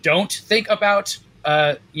don't think about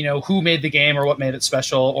who made the game or what made it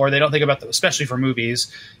special, or they don't think about especially for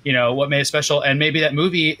movies, what made it special. And maybe that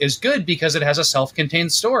movie is good because it has a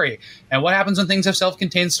self-contained story. And what happens when things have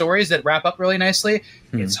self-contained stories that wrap up really nicely?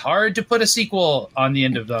 It's hard to put a sequel on the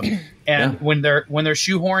end of them. And when they're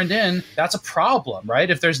shoehorned in, that's a problem, right?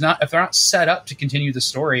 If they're not set up to continue the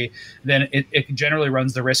story, then it generally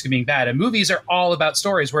runs the risk of being bad. And movies are all about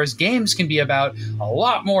stories, whereas games can be about a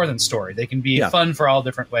lot more than story. They can be fun for all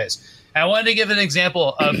different ways. And I wanted to give an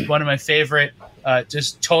example of one of my favorite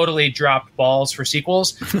just totally dropped balls for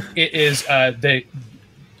sequels. It is the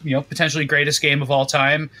potentially greatest game of all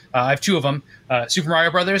time. I have two of them. Super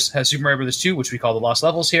Mario Brothers has Super Mario Brothers 2, which we call the Lost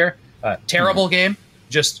Levels here. Terrible game,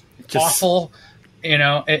 just awful.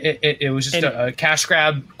 It was just a cash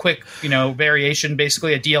grab, quick variation,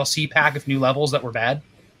 basically a DLC pack of new levels that were bad.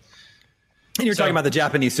 And you're talking about the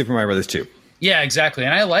Japanese Super Mario Brothers 2. Yeah, exactly.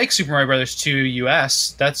 And I like Super Mario Brothers 2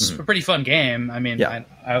 US. That's a pretty fun game. I mean,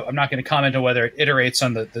 I'm not going to comment on whether it iterates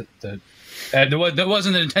on there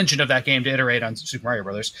wasn't the intention of that game to iterate on Super Mario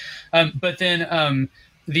Brothers. But then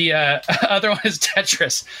the other one is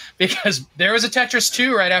Tetris, because there was a Tetris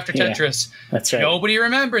 2 right after Tetris. That's right. Nobody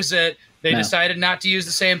remembers it. They decided not to use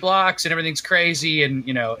the same blocks, and everything's crazy, and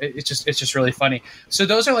it's just really funny. So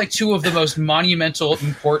those are like two of the most monumental,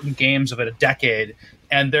 important games of a decade,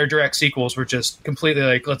 and their direct sequels were just completely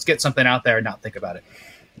like, let's get something out there and not think about it.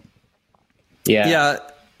 Yeah.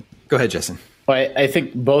 Go ahead, Justin. Well, I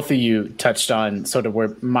think both of you touched on sort of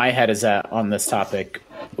where my head is at on this topic,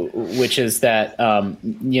 which is that,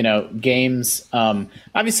 games,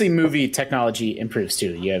 obviously movie technology improves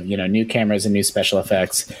too. You have, new cameras and new special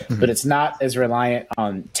effects, but it's not as reliant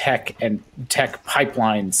on tech and tech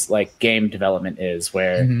pipelines like game development is,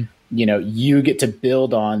 where, you get to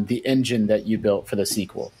build on the engine that you built for the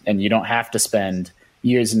sequel, and you don't have to spend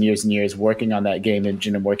years and years and years working on that game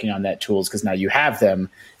engine and working on that tools, because now you have them,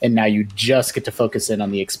 and now you just get to focus in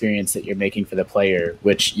on the experience that you're making for the player,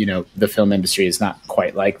 which, the film industry is not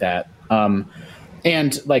quite like that.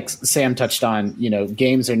 And like Sam touched on,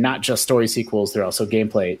 games are not just story sequels, they're also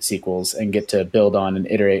gameplay sequels, and get to build on and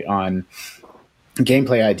iterate on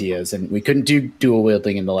gameplay ideas. And we couldn't do dual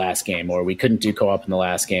wielding in the last game, or we couldn't do co-op in the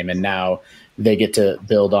last game, and now they get to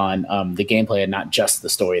build on the gameplay and not just the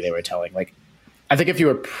story they were telling. Like, I think if you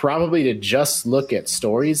were probably to just look at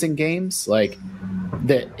stories in games, like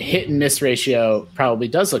the hit and miss ratio probably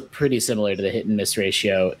does look pretty similar to the hit and miss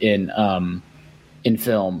ratio in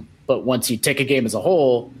film. But once you take a game as a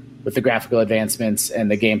whole, with the graphical advancements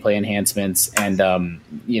and the gameplay enhancements and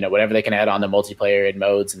whatever they can add on the multiplayer and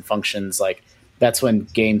modes and functions, like that's when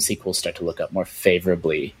game sequels start to look up more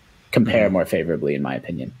favorably, more favorably, in my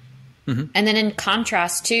opinion. And then in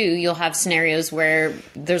contrast, too, you'll have scenarios where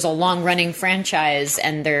there's a long-running franchise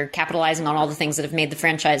and they're capitalizing on all the things that have made the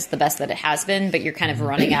franchise the best that it has been, but you're kind of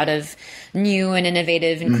running out of new and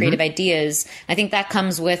innovative and creative ideas. I think that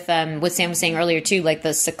comes with what Sam was saying earlier, too, like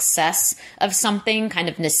the success of something kind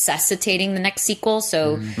of necessitating the next sequel.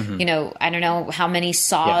 So, I don't know how many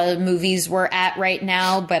Saw movies we're at right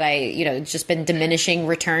now, but it's just been diminishing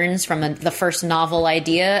returns from the first novel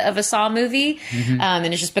idea of a Saw movie. And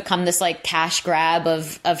it's just become this like cash grab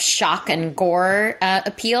of shock and gore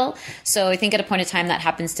appeal. So I think at a point in time that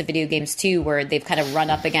happens to video games too, where they've kind of run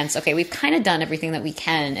up against, okay, we've kind of done everything that we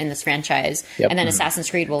can in this franchise. And then Assassin's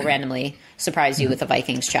Creed will randomly surprise you with a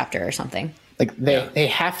Vikings chapter or something. Like they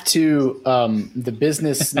have to, the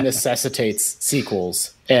business necessitates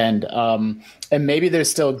sequels, and maybe there's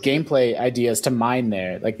still gameplay ideas to mine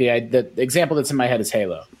there. Like the example that's in my head is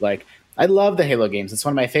Halo. Like, I love the Halo games. It's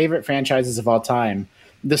one of my favorite franchises of all time.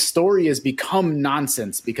 The story has become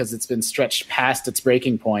nonsense because it's been stretched past its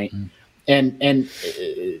breaking point. And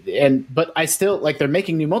but I still like they're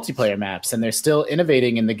making new multiplayer maps and they're still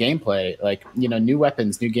innovating in the gameplay, like, you know, new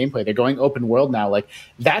weapons, new gameplay. They're going open world now. Like,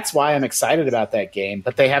 that's why I'm excited about that game,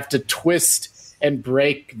 but they have to twist and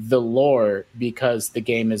break the lore because the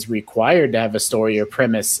game is required to have a story or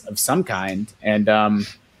premise of some kind. And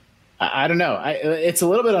I don't know. It's a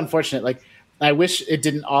little bit unfortunate. Like, I wish it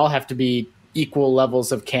didn't all have to be equal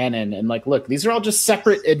levels of canon. And like, look, these are all just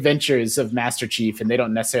separate adventures of Master Chief, and they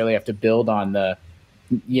don't necessarily have to build on the,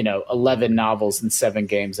 you know, 11 novels and 7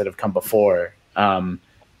 games that have come before.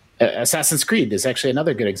 Assassin's Creed is actually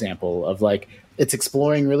another good example of like, it's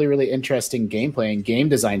exploring really, really interesting gameplay and game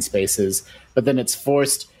design spaces, but then it's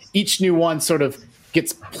forced, each new one sort of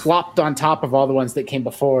gets plopped on top of all the ones that came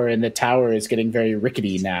before, and the tower is getting very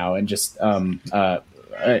rickety now. And just,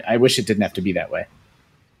 I wish it didn't have to be that way.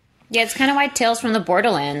 Yeah, it's kind of why Tales from the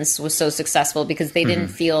Borderlands was so successful, because they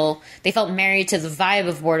didn't they felt married to the vibe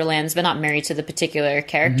of Borderlands, but not married to the particular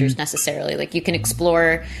characters necessarily. Like, you can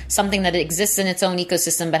explore something that exists in its own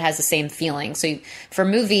ecosystem, but has the same feeling. So for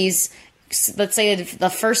movies, let's say the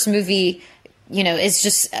first movie, you know, is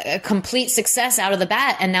just a complete success out of the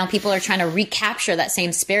bat, and now people are trying to recapture that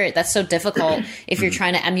same spirit. That's so difficult if you're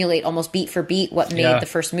trying to emulate almost beat for beat what made the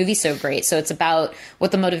first movie so great. So it's about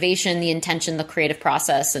what the motivation, the intention, the creative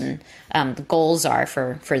process, and the goals are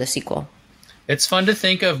for the sequel. It's fun to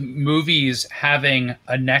think of movies having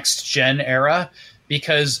a next gen era,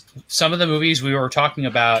 because some of the movies we were talking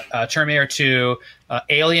about, Terminator 2,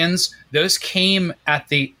 Aliens, those came at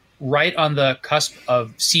right on the cusp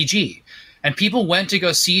of CG. And people went to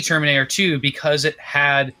go see Terminator 2 because it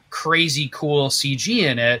had crazy cool CG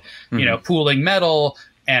in it, you know, pooling metal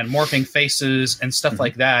and morphing faces and stuff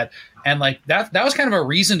like that. And like that was kind of a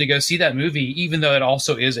reason to go see that movie, even though it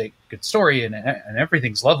also is a good story and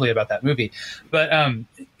everything's lovely about that movie. But,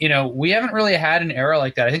 you know, we haven't really had an era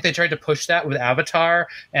like that. I think they tried to push that with Avatar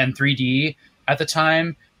and 3D at the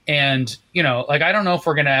time. And, you know, like, I don't know if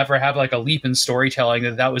we're going to ever have like a leap in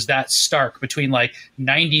storytelling that was that stark between like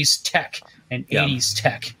 90s tech and 80s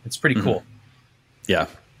tech. It's pretty cool. Yeah.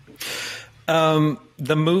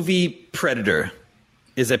 The movie Predator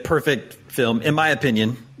is a perfect film, in my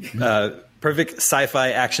opinion. Perfect sci-fi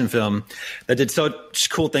action film that did such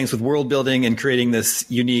cool things with world building and creating this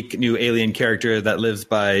unique new alien character that lives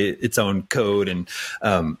by its own code and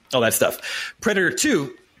all that stuff. Predator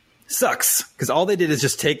 2 sucks because all they did is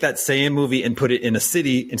just take that same movie and put it in a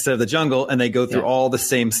city instead of the jungle, and they go through all the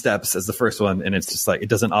same steps as the first one, and it's just like, it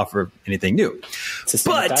doesn't offer anything new. It's the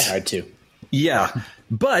same with Die Hard 2. Yeah.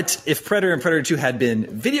 But if Predator and Predator 2 had been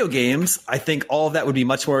video games, I think all of that would be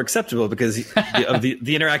much more acceptable because of the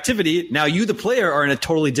interactivity. Now you, the player, are in a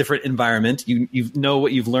totally different environment. You know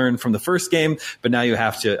what you've learned from the first game, but now you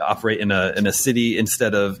have to operate in a city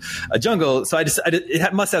instead of a jungle. So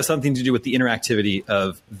it must have something to do with the interactivity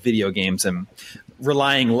of video games and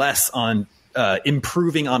relying less on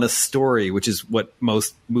improving on a story, which is what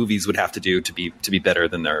most movies would have to do to be better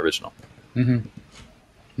than their original. Mm-hmm.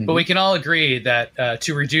 But we can all agree that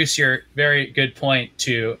to reduce your very good point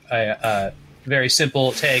to a very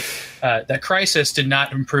simple take, that Crysis did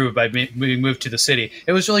not improve by being moved to the city.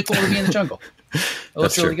 It was really cool to be in the jungle. It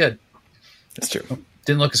looked really good. That's true.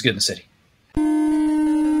 Didn't look as good in the city.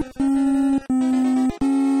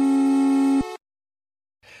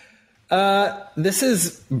 This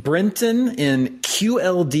is Brenton in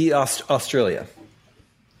QLD, Australia.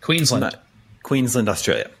 Queensland,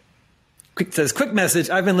 Australia. It says, quick message.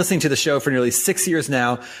 I've been listening to the show for nearly 6 years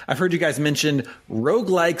now. I've heard you guys mention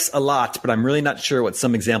roguelikes a lot, but I'm really not sure what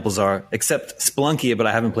some examples are, except Spelunky, but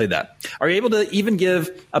I haven't played that. Are you able to even give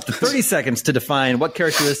up to 30 seconds to define what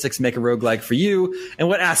characteristics make a roguelike for you and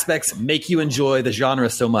what aspects make you enjoy the genre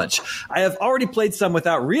so much? I have already played some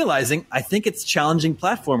without realizing I think it's challenging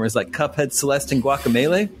platformers like Cuphead, Celeste, and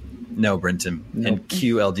Guacamelee. No, Brenton. Nope. And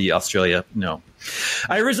QLD Australia, no.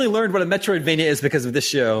 I originally learned what a Metroidvania is because of this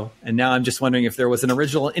show, and now I'm just wondering if there was an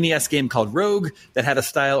original NES game called Rogue that had a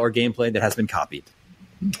style or gameplay that has been copied.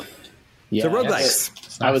 Yeah, so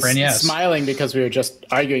roguelikes. I was smiling because we were just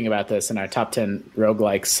arguing about this in our top 10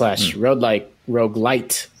 roguelikes /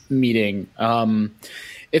 roguelite meeting.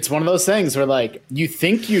 It's one of those things where, like, you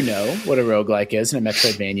think you know what a roguelike is and a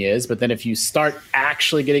Metroidvania is, but then if you start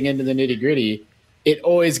actually getting into the nitty-gritty, it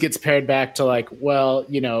always gets paired back to like, well,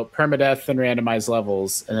 you know, permadeath and randomized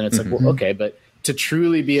levels. And then it's like, well, okay, but to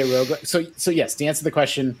truly be a roguelike. So yes, to answer the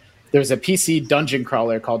question, there was a PC dungeon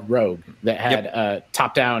crawler called Rogue that had a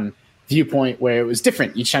top-down viewpoint where it was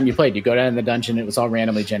different each time you played. You go down in the dungeon, it was all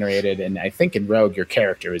randomly generated, and I think in Rogue your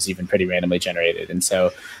character was even pretty randomly generated. And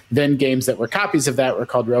so then games that were copies of that were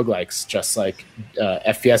called roguelikes, just like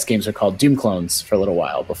FPS games were called Doom clones for a little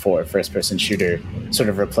while before first-person shooter sort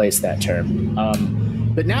of replaced that term.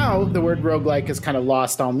 But now the word roguelike has kind of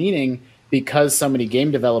lost all meaning because so many game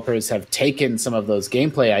developers have taken some of those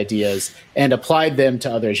gameplay ideas and applied them to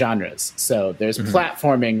other genres. So there's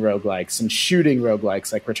platforming roguelikes and shooting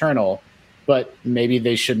roguelikes like Returnal, but maybe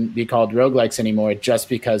they shouldn't be called roguelikes anymore just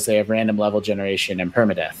because they have random level generation and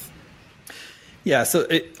permadeath. Yeah, so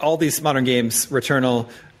all these modern games, Returnal,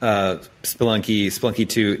 Spelunky, Spelunky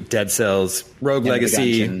 2, Dead Cells, Rogue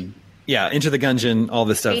Legacy, Into the Gungeon, all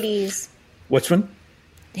this stuff. Hades. Which one?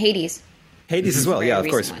 Hades. Hades as well, yeah, of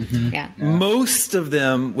course. Yeah. Most of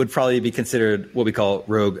them would probably be considered what we call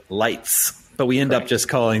roguelites, but we end up just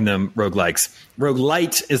calling them roguelikes.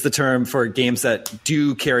 Roguelite is the term for games that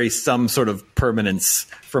do carry some sort of permanence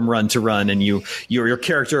from run to run, and your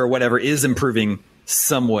character or whatever is improving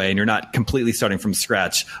some way, and you're not completely starting from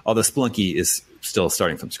scratch, although Spelunky is still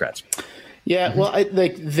starting from scratch. Yeah, well,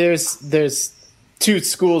 there's two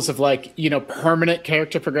schools of permanent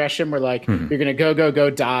character progression where you're going to go,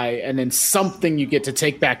 die, and then something you get to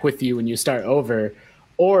take back with you when you start over.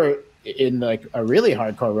 Or in a really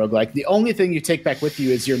hardcore roguelike, the only thing you take back with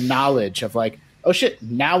you is your knowledge of oh shit,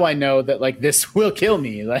 now I know that this will kill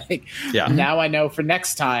me. Now I know for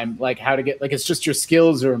next time, how to get, it's just your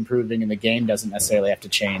skills are improving and the game doesn't necessarily have to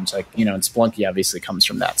change. And Spelunky obviously comes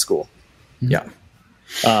from that school. Yeah.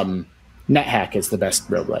 NetHack is the best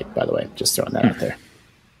roguelike, by the way. Just throwing that out there.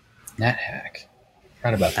 NetHack.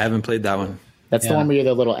 Right about that. I haven't played that one. That's the one where you're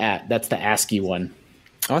the little That's the ASCII one.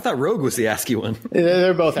 Oh, I thought Rogue was the ASCII one.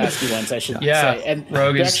 They're both ASCII ones, I should say. And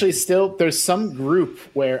Rogue is actually there's some group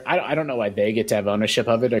where I don't know why they get to have ownership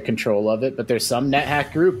of it or control of it, but there's some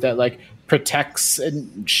NetHack group that protects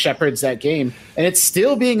and shepherds that game, and it's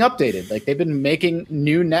still being updated. They've been making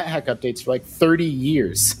new NetHack updates for 30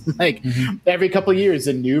 years. Every couple of years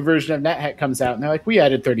a new version of NetHack comes out and they're we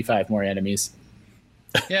added 35 more enemies.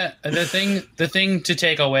 Yeah, and the thing to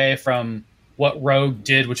take away from what Rogue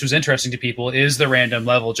did, which was interesting to people, is the random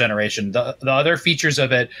level generation. The other features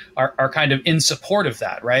of it are kind of in support of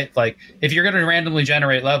that, right? If you're going to randomly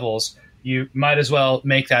generate levels, you might as well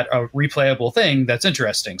make that a replayable thing that's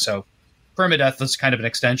interesting. So permadeath is kind of an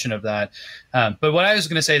extension of that. But what I was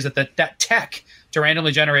going to say is that tech to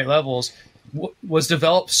randomly generate levels was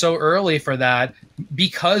developed so early for that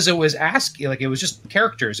because it was ASCII, it was just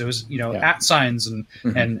characters. It was at signs and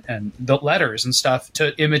the letters and stuff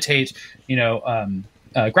to imitate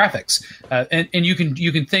graphics. And you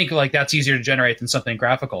can think that's easier to generate than something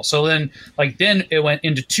graphical. So then it went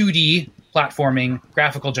into 2D platforming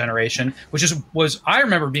graphical generation, which was I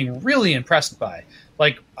remember being really impressed by.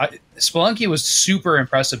 Spelunky was super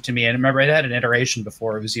impressive to me, and I remember it had an iteration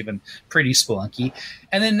before it was even pretty Spelunky.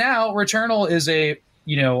 And then now Returnal is a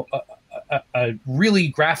really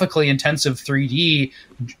graphically intensive 3D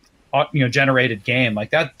generated game.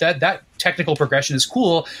 That technical progression is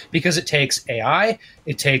cool because it takes AI,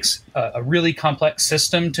 it takes a really complex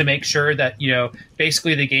system to make sure that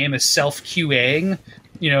basically the game is self QAing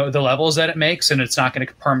the levels that it makes, and it's not going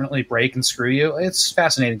to permanently break and screw you. It's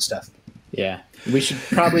fascinating stuff. Yeah. We should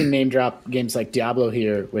probably name drop games like Diablo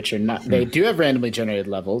here, which are not, they do have randomly generated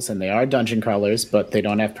levels and they are dungeon crawlers, but they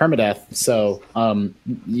don't have permadeath. So,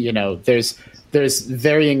 there's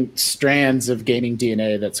varying strands of gaming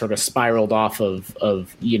DNA that sort of spiraled off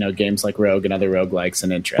of games like Rogue and other roguelikes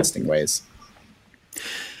in interesting ways.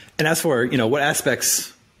 And as for, what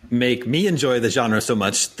aspects make me enjoy the genre so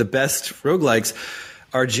much, the best roguelikes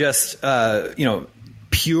are just,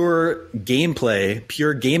 pure gameplay,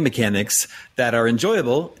 pure game mechanics that are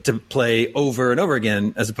enjoyable to play over and over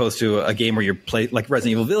again, as opposed to a game where you play like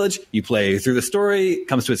Resident Evil Village, you play through the story,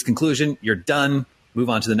 comes to its conclusion, you're done, move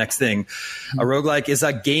on to the next thing. A roguelike is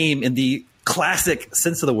a game in the classic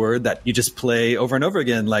sense of the word that you just play over and over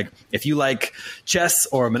again. If you like chess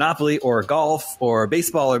or Monopoly or golf or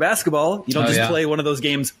baseball or basketball, you don't play one of those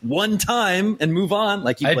games one time and move on.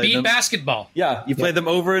 You play them. Basketball. Yeah, you play them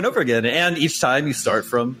over and over again, and each time you start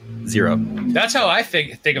from zero. That's how I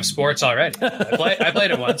think of sports already. I played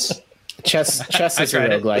it once. Chess is a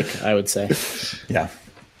roguelike, I would say. Yeah.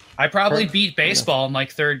 I probably beat baseball in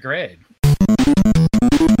 3rd grade.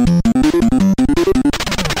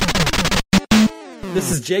 This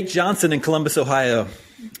is Jake Johnson in Columbus, Ohio.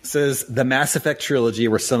 Says the Mass Effect trilogy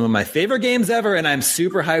were some of my favorite games ever, and I'm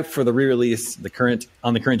super hyped for the re-release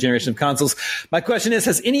on the current generation of consoles. My question is,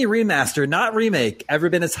 has any remaster, not remake, ever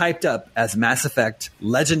been as hyped up as Mass Effect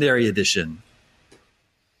Legendary Edition?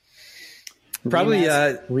 Probably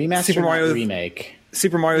remaster, Super Mario remake.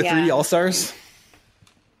 Super Mario 3D All Stars.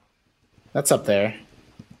 That's up there.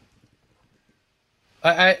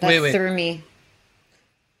 That threw me.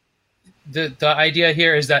 The idea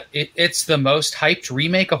here is that it's the most hyped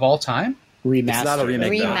remake of all time. Remaster. It's not a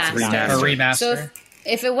remake. Remaster. A remaster. So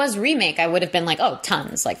if it was remake, I would have been like, oh,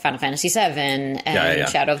 tons, like Final Fantasy VII and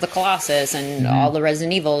Shadow of the Colossus and all the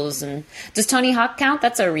Resident Evils. And does Tony Hawk count?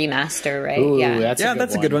 That's a remaster, right? Ooh, yeah,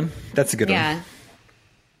 that's a good one. That's a good one.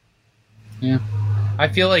 Yeah. I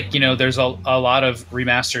feel like, there's a lot of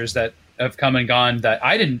remasters that have come and gone that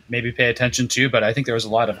I didn't maybe pay attention to, but I think there was a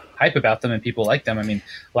lot of hype about them and people like them. I mean,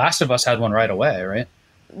 Last of Us had one right away, right?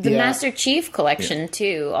 The Master Chief Collection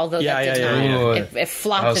too, although that did not. It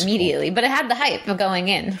flopped immediately, but it had the hype of going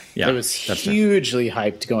in. Yeah, it was hugely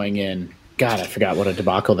hyped going in. God, I forgot what a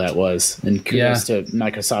debacle that was. And kudos to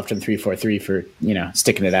Microsoft and 343 for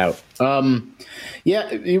sticking it out.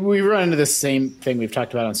 We run into this same thing we've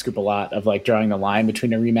talked about on Scoop a lot of like drawing the line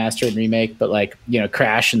between a remaster and remake. But like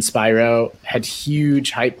Crash and Spyro had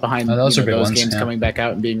huge hype behind those games coming back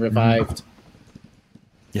out and being revived.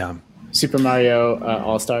 Yeah. Super Mario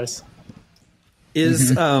All Stars.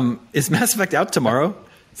 Is Mass Effect out tomorrow?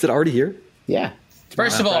 Is it already here? Yeah.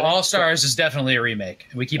 First of all, All Stars is definitely a remake.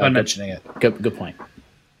 We keep on mentioning it. Good point.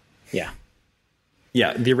 Yeah.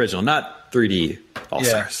 Yeah, the original, not 3D All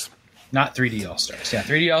Stars. Not 3D All Stars. Yeah,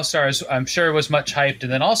 3D All Stars, I'm sure, was much hyped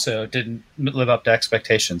and then also didn't live up to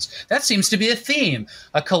expectations. That seems to be a theme.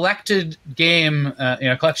 A collected game,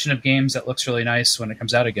 a collection of games that looks really nice when it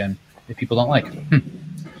comes out again that people don't like.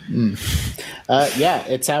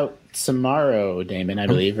 It's out tomorrow, Damon, I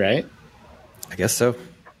believe, right? I guess so.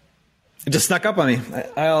 It just snuck up on me.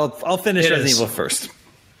 I'll finish Resident Evil first.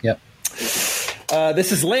 Yep.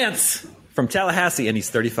 This is Lance from Tallahassee, and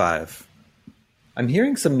he's 35. I'm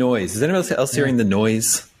hearing some noise. Is anyone else hearing the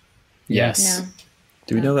noise? Yes. No.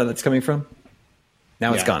 Do we know where that's coming from?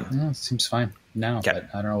 Now it's gone. No, it seems fine now, but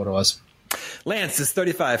I don't know what it was. Lance is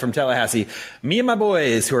 35 from Tallahassee. Me and my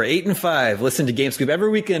boys, who are 8 and 5, listen to GameScoop every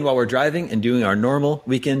weekend while we're driving and doing our normal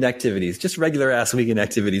weekend activities. Just regular-ass weekend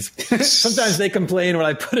activities. Sometimes they complain when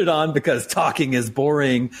I put it on because talking is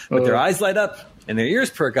boring, but their eyes light up and their ears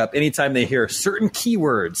perk up anytime they hear certain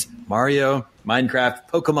keywords. Mario, Minecraft,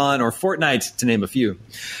 Pokemon, or Fortnite, to name a few.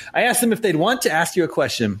 I asked them if they'd want to ask you a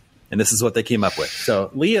question, and this is what they came up with. So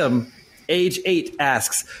Liam, age 8,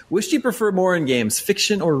 asks, which do you prefer more in games,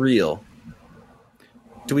 fiction or real?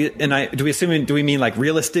 Do we mean like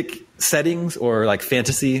realistic settings or like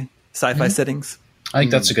fantasy sci-fi settings? I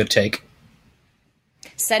think that's a good take.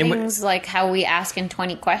 Settings like how we ask in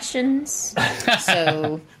 20 questions.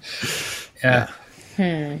 So yeah.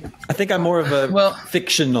 I think I'm more of a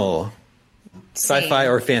fictional sci-fi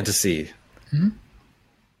or fantasy.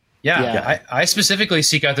 Yeah. I specifically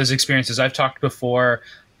seek out those experiences. I've talked before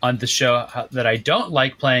on the show that I don't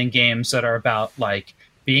like playing games that are about like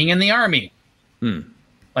being in the army.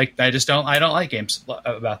 Like I don't like games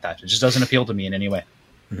about that. It just doesn't appeal to me in any way.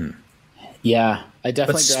 Yeah, I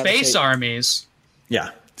definitely. But space armies.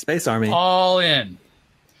 Yeah, space army. All in.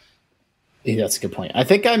 Yeah, that's a good point. I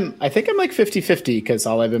think I'm like 50-50 because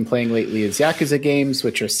all I've been playing lately is Yakuza games,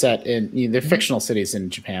 which are set in they're fictional cities in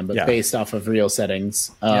Japan, but based off of real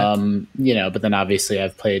settings. But then obviously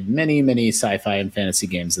I've played many sci-fi and fantasy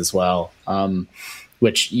games as well.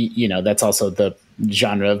 Which that's also the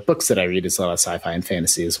genre of books that I read is a lot of sci-fi and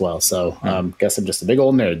fantasy as well. So guess I'm just a big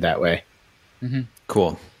old nerd that way.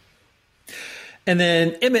 Cool. And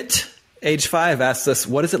then Emmett, age 5, asks us,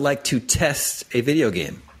 what is it like to test a video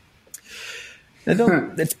game?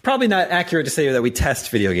 It's probably not accurate to say that we test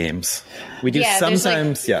video games. We do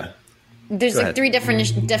sometimes, There's like 3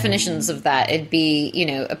 definitions of that. It'd be,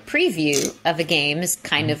 a preview of a game is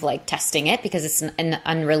kind of like testing it because it's an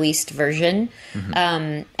unreleased version.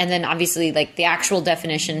 And then obviously like the actual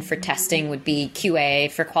definition for testing would be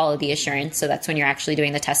QA for quality assurance. So that's when you're actually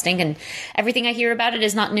doing the testing. And everything I hear about it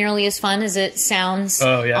is not nearly as fun as it sounds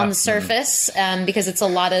on the surface because it's a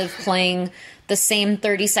lot of playing the same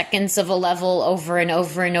 30 seconds of a level over and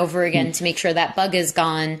over and over again to make sure that bug is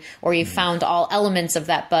gone or you found all elements of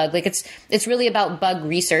that bug. Like it's really about bug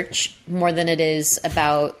research more than it is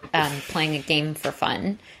about playing a game for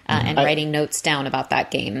fun and writing notes down about that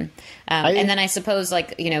game. And then I suppose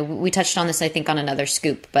we touched on this, I think, on another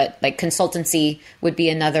scoop, but like consultancy would be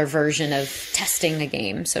another version of testing a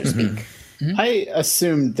game, so to speak. I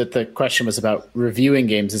assumed that the question was about reviewing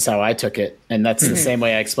games is how I took it. And that's the same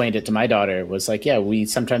way I explained it to my daughter was like, we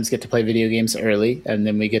sometimes get to play video games early and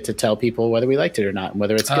then we get to tell people whether we liked it or not and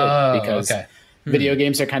whether it's good because video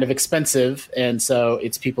games are kind of expensive. And so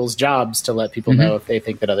it's people's jobs to let people know if they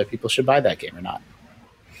think that other people should buy that game or not.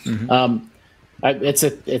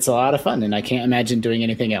 It's a lot of fun, and I can't imagine doing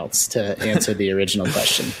anything else to answer the original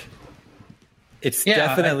question. It's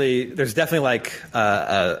there's definitely like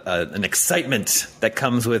an excitement that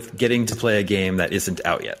comes with getting to play a game that isn't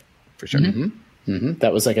out yet, for sure. Mm-hmm. Mm-hmm.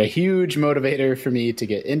 That was like a huge motivator for me to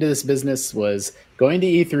get into this business, was going to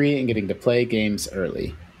E3 and getting to play games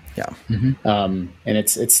early. Yeah. Mm-hmm. And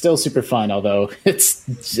it's still super fun, although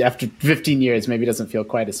it's after 15 years, maybe doesn't feel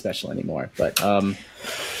quite as special anymore. But I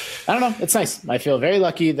don't know. It's nice. I feel very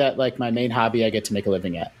lucky that like my main hobby I get to make a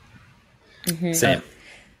living at. Mm-hmm. Same.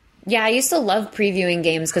 Yeah, I used to love previewing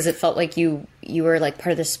games because it felt like you were like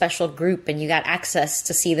part of this special group and you got access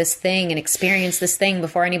to see this thing and experience this thing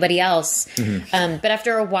before anybody else. Mm-hmm. But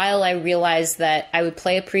after a while, I realized that I would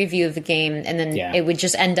play a preview of the game and then it would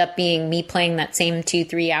just end up being me playing that same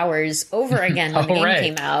 2-3 hours over again when the game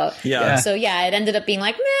came out. Yeah. So it ended up being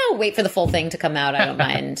like, I'll wait for the full thing to come out. I don't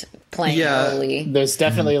mind playing early. There's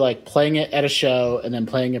definitely like playing it at a show and then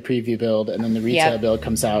playing a preview build and then the retail build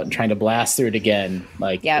comes out and trying to blast through it again.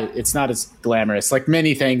 Like it's not as glamorous. Like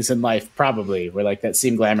many things in life probably where like that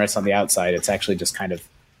seem glamorous on the outside, it's actually just kind of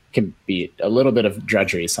can be a little bit of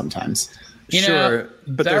drudgery sometimes. Sure,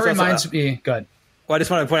 but that reminds me. Good. Well, I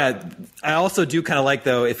just want to point out, I also do kind of like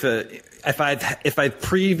though if I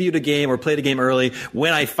previewed a game or played a game early,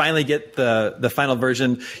 when I finally get the final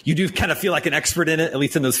version, you do kind of feel like an expert in it. At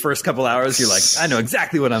least in those first couple hours, you're like, I know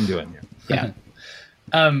exactly what I'm doing here. Yeah.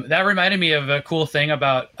 That reminded me of a cool thing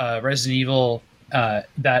about Resident Evil.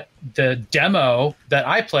 That the demo that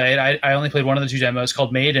I played, I only played one of the 2 demos,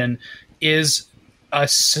 called Maiden, is a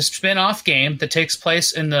spin-off game that takes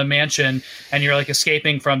place in the mansion and you're like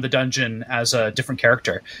escaping from the dungeon as a different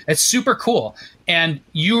character. It's super cool. And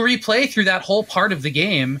you replay through that whole part of the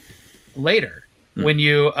game later when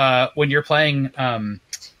you're playing,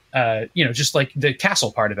 just like the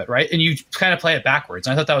castle part of it, right? And you kind of play it backwards.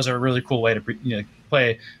 And I thought that was a really cool way to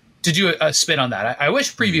play, to do a spin on that. I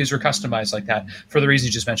wish previews were customized like that for the reasons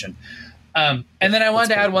you just mentioned. And then I wanted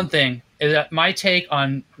to add one thing, is that my take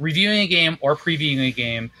on reviewing a game or previewing a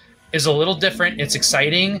game is a little different. It's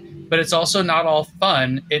exciting, but it's also not all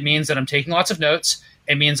fun. It means that I'm taking lots of notes.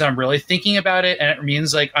 It means I'm really thinking about it. And it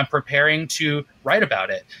means like I'm preparing to write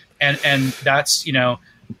about it. And that's, where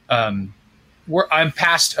I'm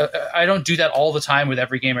past, I don't do that all the time with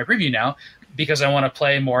every game I preview now, because I want to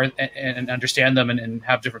play more and understand them and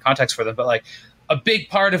have different context for them. But like a big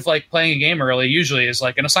part of like playing a game early usually is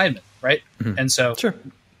like an assignment, right? Mm-hmm. And so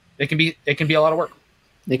it can be a lot of work.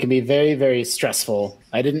 It can be very, very stressful.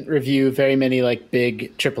 I didn't review very many like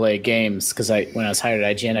big AAA games because when I was hired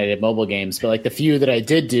at IGN, I did mobile games. But like the few that I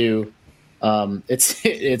did do,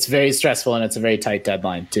 it's very stressful and it's a very tight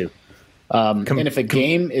deadline too. And if a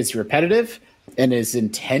game is repetitive and is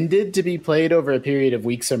intended to be played over a period of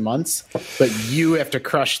weeks or months, but you have to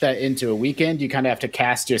crush that into a weekend, you kind of have to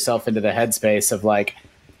cast yourself into the headspace of like,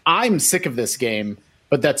 I'm sick of this game,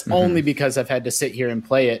 but that's only because I've had to sit here and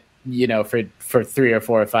play it, for 3 or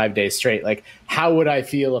 4 or 5 days straight. Like, how would I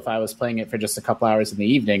feel if I was playing it for just a couple hours in the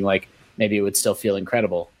evening? Like, maybe it would still feel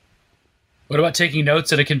incredible. What about taking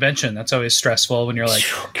notes at a convention? That's always stressful when you're like,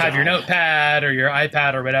 have your notepad or your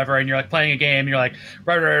iPad or whatever, and you're like playing a game, and you're like,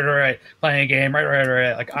 right, playing a game,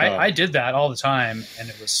 right. Like I did that all the time, and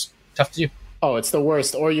it was tough to do. Oh, it's the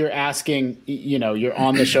worst. Or you're asking, you're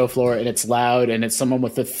on the show floor and it's loud and it's someone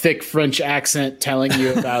with a thick French accent telling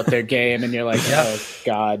you about their game, and you're like, oh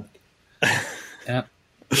God. Yeah.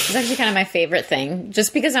 It's actually kind of my favorite thing,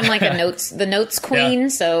 just because I'm like the notes queen. Yeah.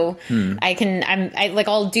 So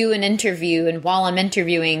I'll do an interview, and while I'm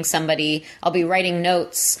interviewing somebody, I'll be writing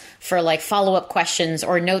notes for like follow-up questions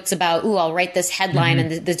or notes about, I'll write this headline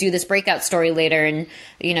and do this breakout story later. And,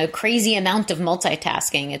 crazy amount of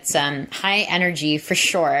multitasking. It's high energy for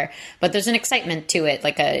sure, but there's an excitement to it,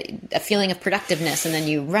 like a feeling of productiveness. And then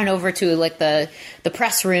you run over to like the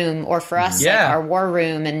press room, or for us, like our war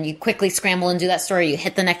room, and you quickly scramble and do that story. You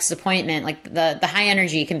hit the next appointment. Like the high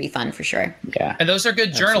energy can be fun for sure. Yeah. And those are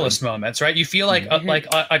good journalist moments, right? You feel like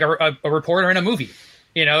a reporter in a movie.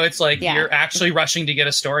 It's like you're actually rushing to get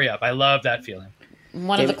a story up. I love that feeling.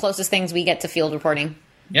 One of the closest things we get to field reporting.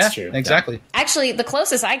 Yeah, exactly. Actually, the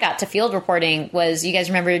closest I got to field reporting was, you guys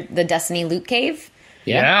remember the Destiny loot cave?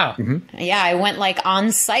 Yeah. Mm-hmm. Yeah, I went like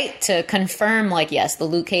on site to confirm, like, yes, the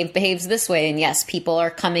loot cave behaves this way, and yes, people are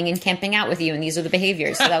coming and camping out with you, and these are the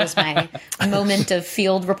behaviors. So that was my moment of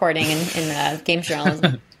field reporting in games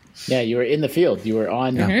journalism. Yeah, you were in the field. You were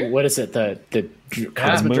on, what is it, the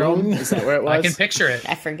Cosmodrome? Is that where it was? I can picture it.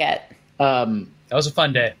 I forget. That was a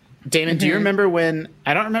fun day. Damon, do you remember when,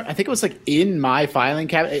 I don't remember, I think it was like in my filing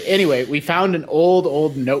cabinet. Anyway, we found an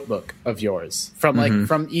old notebook of yours from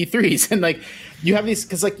from E3s. And like, you have these,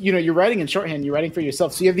 because like, you know, you're writing in shorthand, you're writing for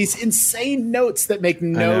yourself. So you have these insane notes that make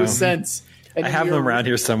no sense. And I have them around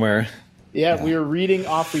here somewhere. Yeah, we were reading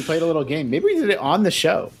off, we played a little game. Maybe we did it on the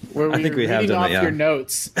show. Where I think we have done it, your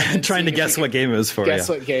notes. Trying to guess what game it was for. Guess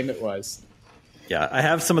what game it was. Yeah, I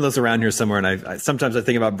have some of those around here somewhere, and I sometimes I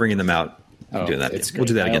think about bringing them out. Doing that. We'll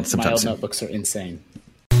do that again sometime soon. My old notebooks are insane.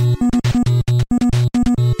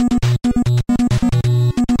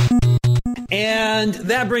 And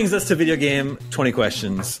that brings us to video game 20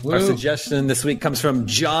 questions. Woo. Our suggestion this week comes from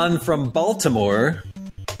John from Baltimore.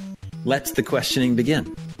 Let the questioning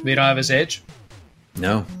begin. We don't have his age?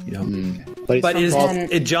 No, you don't. But is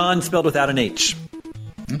John spelled without an H?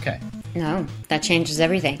 Okay. No, that changes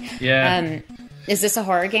everything. Yeah. Is this a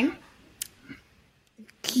horror game?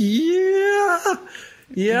 Yeah.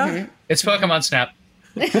 It's Pokemon Snap.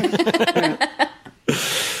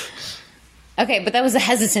 Okay, but that was a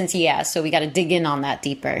hesitant yes, so we got to dig in on that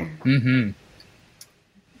deeper. Maybe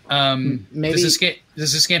does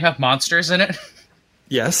this game have monsters in it?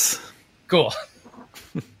 Yes. Cool.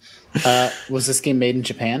 Was this game made in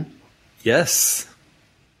Japan? Yes.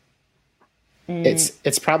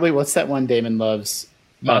 It's probably, what's that one Damon loves?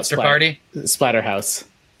 Monster Party? Splatterhouse.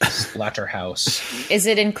 Splatterhouse. Is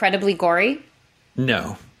it incredibly gory?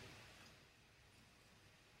 No.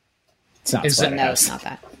 It's not Splatterhouse. No, it's not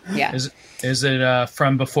that. Yeah. Is it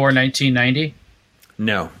from before 1990?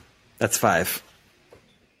 No. That's 5.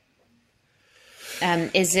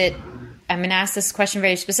 Is it... I'm going to ask this question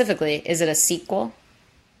very specifically. Is it a sequel?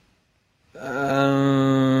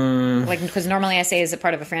 Because normally I say, is it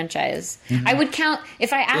part of a franchise? Mm-hmm. I would count,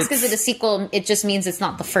 if I ask, is it a sequel, it just means it's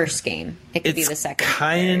not the first game. It could be the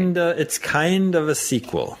second. It's kind of a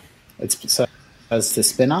sequel. It's the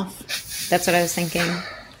spinoff? That's what I was thinking.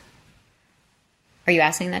 Are you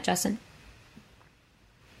asking that, Justin?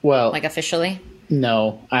 Well, like officially?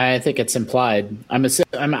 No, I think it's implied. I'm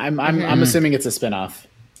assuming it's a spinoff.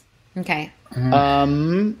 Okay.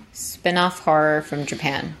 Spinoff horror from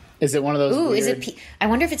Japan. Is it one of those? Ooh, weird... is it? I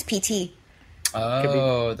wonder if it's PT.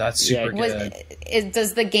 Oh, that's super good.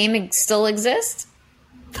 Does the game still exist?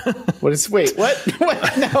 Wait,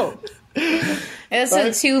 what? No.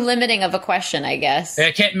 It's too limiting of a question, I guess.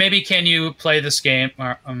 Can you play this game?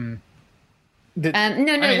 Or, no.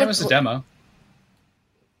 It was a demo.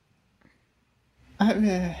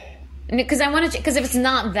 Because if it's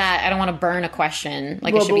not that, I don't want to burn a question.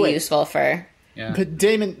 It should be useful for. Yeah. But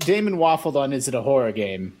Damon waffled on, is it a horror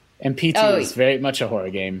game? And PT is very much a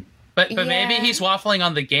horror game. But maybe he's waffling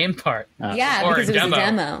on the game part. Because it was a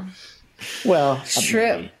demo. Well,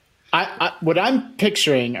 true. What I'm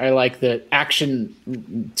picturing are like the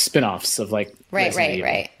action spin-offs of like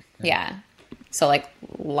right. Yeah. So like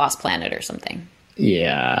Lost Planet or something.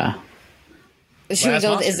 Yeah. Should we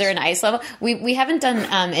go? Is there an ice level? We haven't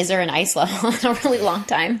done. Is there an ice level in a really long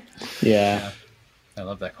time? Yeah. I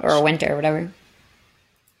love that question. Or a winter, or whatever.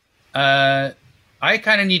 I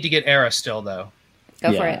kind of need to get Era still, though.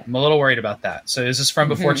 Go for it. I'm a little worried about that. So is this from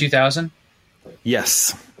before 2000?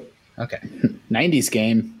 Yes. Okay. 90s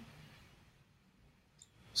game.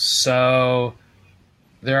 So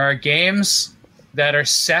there are games that are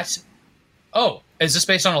set. Oh, is this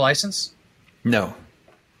based on a license? No.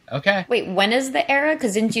 Okay. Wait, when is the era?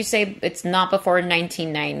 Because didn't you say it's not before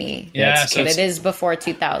 1990? Yeah. But it is before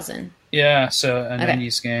 2000. Yeah, so a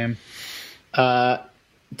 90s game.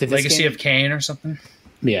 Legacy of Kain or something?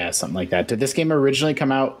 Yeah, something like that. Did this game originally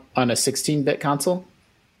come out on a 16-bit console?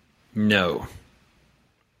 No.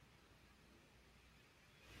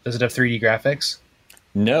 Does it have 3D graphics?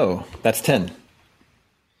 No, that's 10.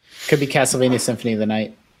 Could be Castlevania Symphony of the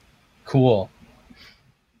Night. Cool.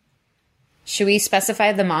 Should we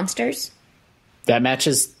specify the monsters? That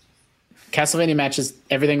matches... Castlevania matches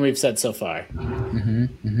everything we've said so far. Mm-hmm,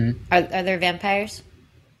 mm-hmm. Are there vampires?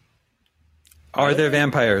 Are there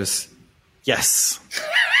vampires? Yes.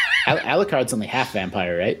 Alucard's only half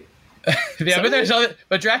vampire, right? Yeah,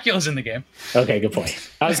 but Dracula's in the game. Okay, good point.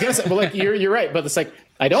 I was gonna say, well, like you're right, but it's like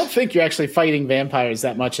I don't think you're actually fighting vampires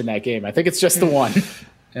that much in that game. I think it's just the one.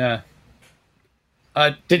 Yeah.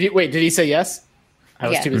 Did he say yes? I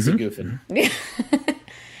was too busy goofing.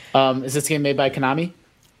 Is this game made by Konami?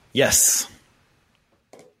 Yes.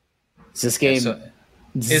 Is this game?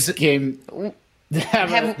 There's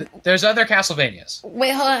other Castlevanias.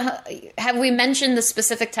 Wait, hold on. Have we mentioned the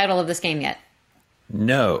specific title of this game yet?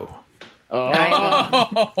 No.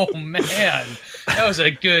 Oh man, that was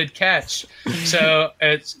a good catch. So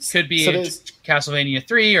it could be Castlevania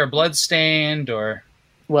 3 or Bloodstained or.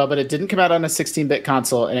 Well, but it didn't come out on a 16-bit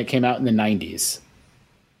console, and it came out in the 90s.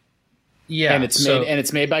 Yeah, and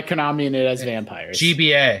it's made by Konami, and it has vampires.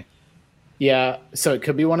 GBA. Yeah, so it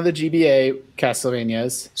could be one of the GBA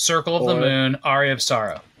Castlevanias. Circle of the Moon, Aria of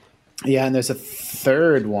Sorrow. Yeah, and there's a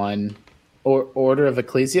third one, Order of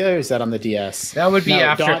Ecclesia, or is that on the DS? That would be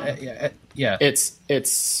after. Yeah, it's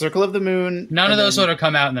Circle of the Moon. None of those would have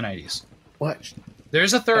come out in the 90s. What?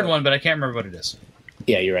 There's a third one, but I can't remember what it is.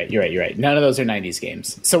 Yeah, you're right. None of those are 90s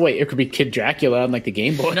games. So wait, it could be Kid Dracula on like the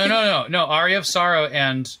Game Boy. No. Aria of Sorrow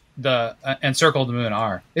and Circle of the Moon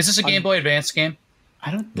are. Is this a Game Boy Advance game? I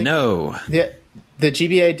don't think. No. The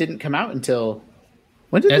GBA didn't come out until.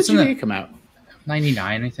 When did the GBA come out?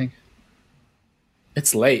 99, I think.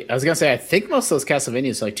 It's late. I was gonna say I think most of those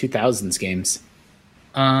Castlevanias are like 2000s games.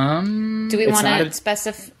 Do we want to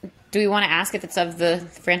specify? Do we want to ask if it's of the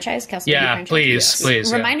franchise, Castlevania franchise?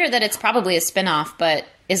 Please. Reminder that it's probably a spin-off, but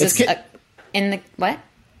is this in the what?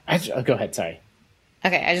 Go ahead. Sorry.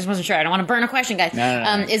 Okay, I just wasn't sure. I don't want to burn a question, guys.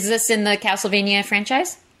 No. Is this in the Castlevania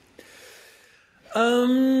franchise?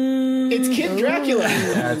 It's Kid Dracula.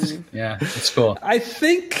 Yeah, it's cool. I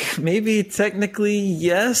think maybe technically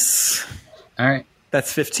yes. All right.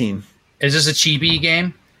 That's 15. Is this a chibi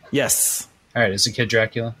game? Yes. All right, is it Kid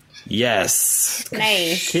Dracula? Yes.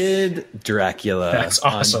 Nice. Kid Dracula. That's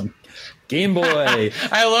awesome. Game Boy.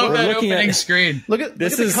 I love that opening screen. Look at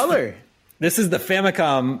the color. This is the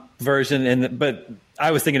Famicom version, but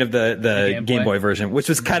I was thinking of the Game Boy version, which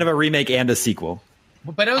was kind of a remake and a sequel.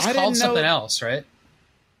 But it was called something else, right?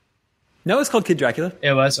 No, it's called Kid Dracula.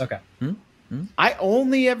 It was? Okay. I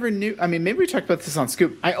only ever knew... I mean, maybe we talked about this on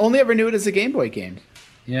Scoop. I only ever knew it as a Game Boy game.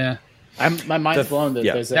 Yeah. My mind's blown that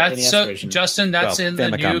there's an NES version. Justin, that's in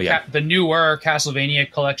the newer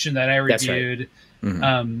Castlevania collection that I reviewed. That's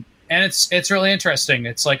right. And it's really interesting.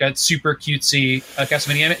 It's like a super cutesy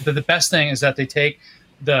Castlevania. But the best thing is that they take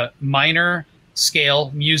the minor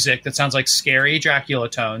scale music that sounds like scary Dracula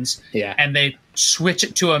tones, and they switch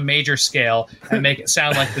it to a major scale and make it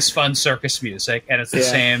sound like this fun circus music, and it's the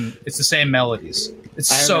same. It's the same melodies. It's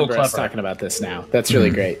so clever. Us talking about this now. That's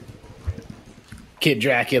really great. Kid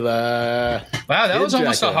Dracula. Wow, that was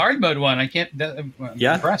almost a hard mode one. I can't. I'm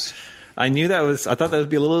impressed. I knew that was. I thought that would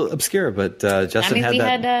be a little obscure, but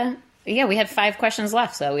Justin we had 5 questions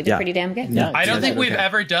left, so we did pretty damn good. Yeah, I don't think we've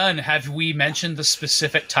ever done. Have we mentioned the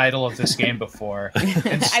specific title of this game before?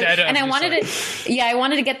 I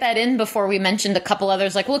wanted to get that in before we mentioned a couple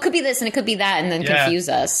others. Like, well, it could be this and it could be that, and then confuse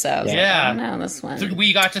us. So I don't know this one.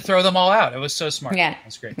 We got to throw them all out. It was so smart. Yeah,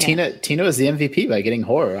 that's great. Tina was the MVP by getting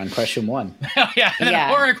horror on question 1.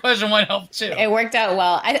 Horror on question 1 helped too. It worked out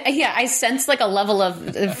well. I sensed like a level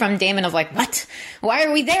of from Damon of like, what? Why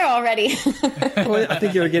are we there already? Well, I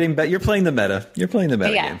think you're getting better. You're playing the meta. You're playing the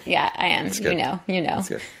meta game. Yeah, I am. You know. That's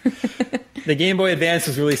good. The Game Boy Advance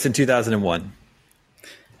was released in 2001.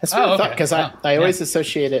 That's what I thought, because I always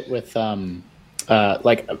associate it with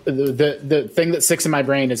like the thing that sticks in my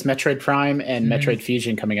brain is Metroid Prime and Metroid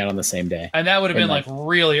Fusion coming out on the same day. And that would have been like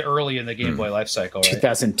really early in the Game Boy life cycle, right?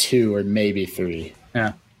 2002 or maybe 3.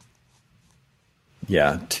 Yeah.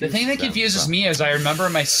 Yeah. The thing that confuses me is I remember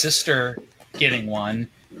my sister getting one,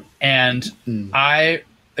 and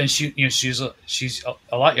she's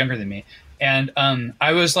a lot younger than me, and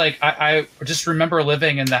I was like, I just remember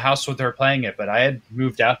living in the house with her playing it, but I had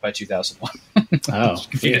moved out by 2001. Oh,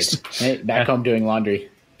 confused. Hey, back home doing laundry.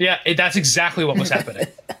 Yeah, that's exactly what was happening.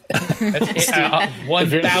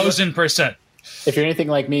 1,000%. If you're anything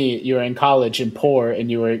like me, you were in college and poor, and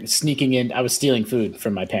you were sneaking in. I was stealing food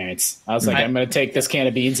from my parents. I was like, I'm going to take this can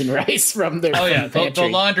of beans and rice from their pantry. The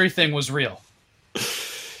laundry thing was real.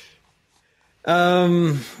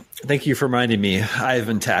 Thank you for reminding me. I've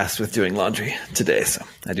been tasked with doing laundry today, so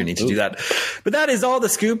I do need to do that. But that is all the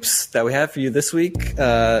scoops that we have for you this week.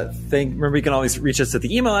 Remember, you can always reach us at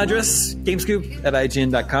the email address,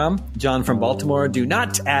 gamescoop@ign.com. John from Baltimore, do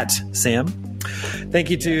not at Sam.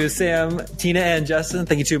 Thank you to Sam, Tina, and Justin.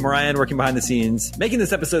 Thank you to Mariah working behind the scenes, making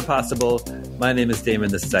this episode possible. My name is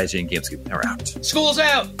Damon. This is IGN Game Scoop, and we're out. School's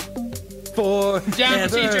out! Down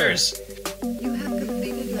for teachers! You have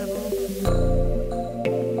completed level.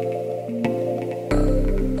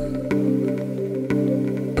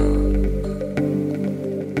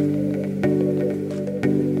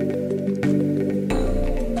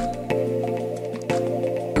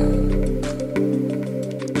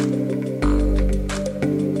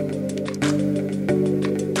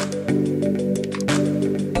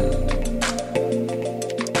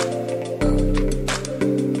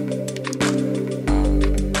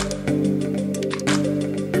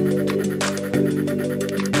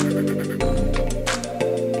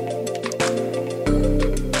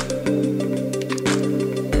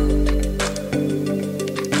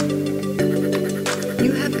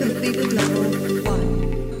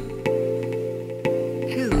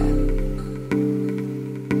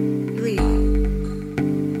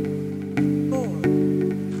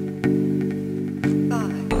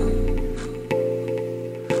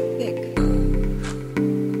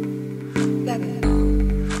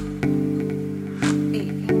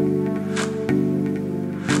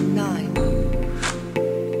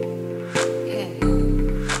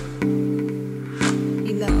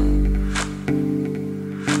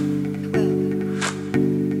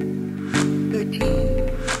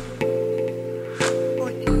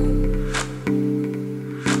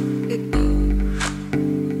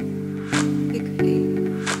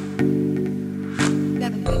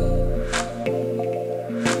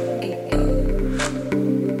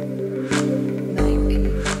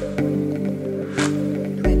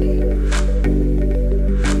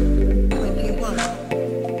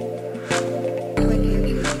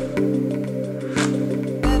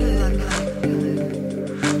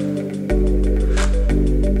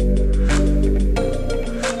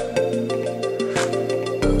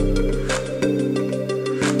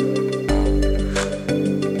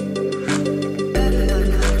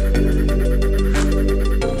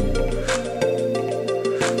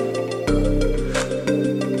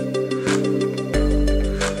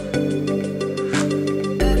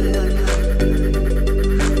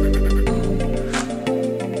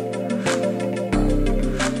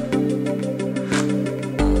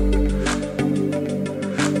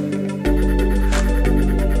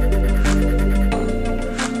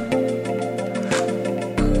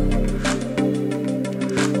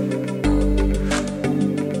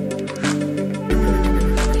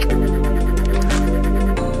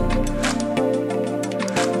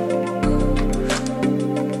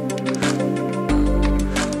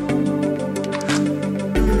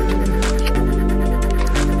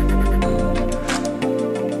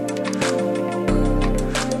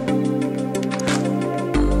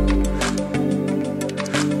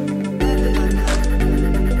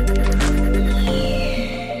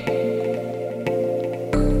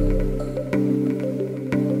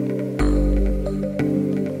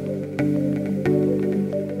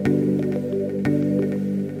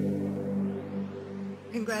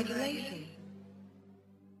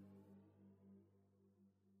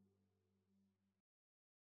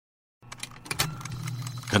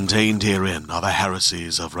 Contained herein are the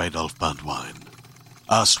heresies of Radolf Burntwine,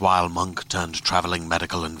 erstwhile monk turned traveling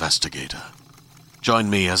medical investigator. Join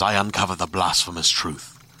me as I uncover the blasphemous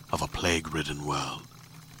truth of a plague-ridden world,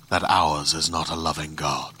 that ours is not a loving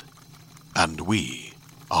God, and we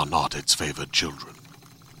are not its favored children.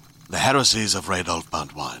 The Heresies of Radolf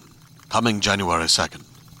Burntwine, coming January 2nd,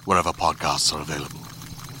 wherever podcasts are available.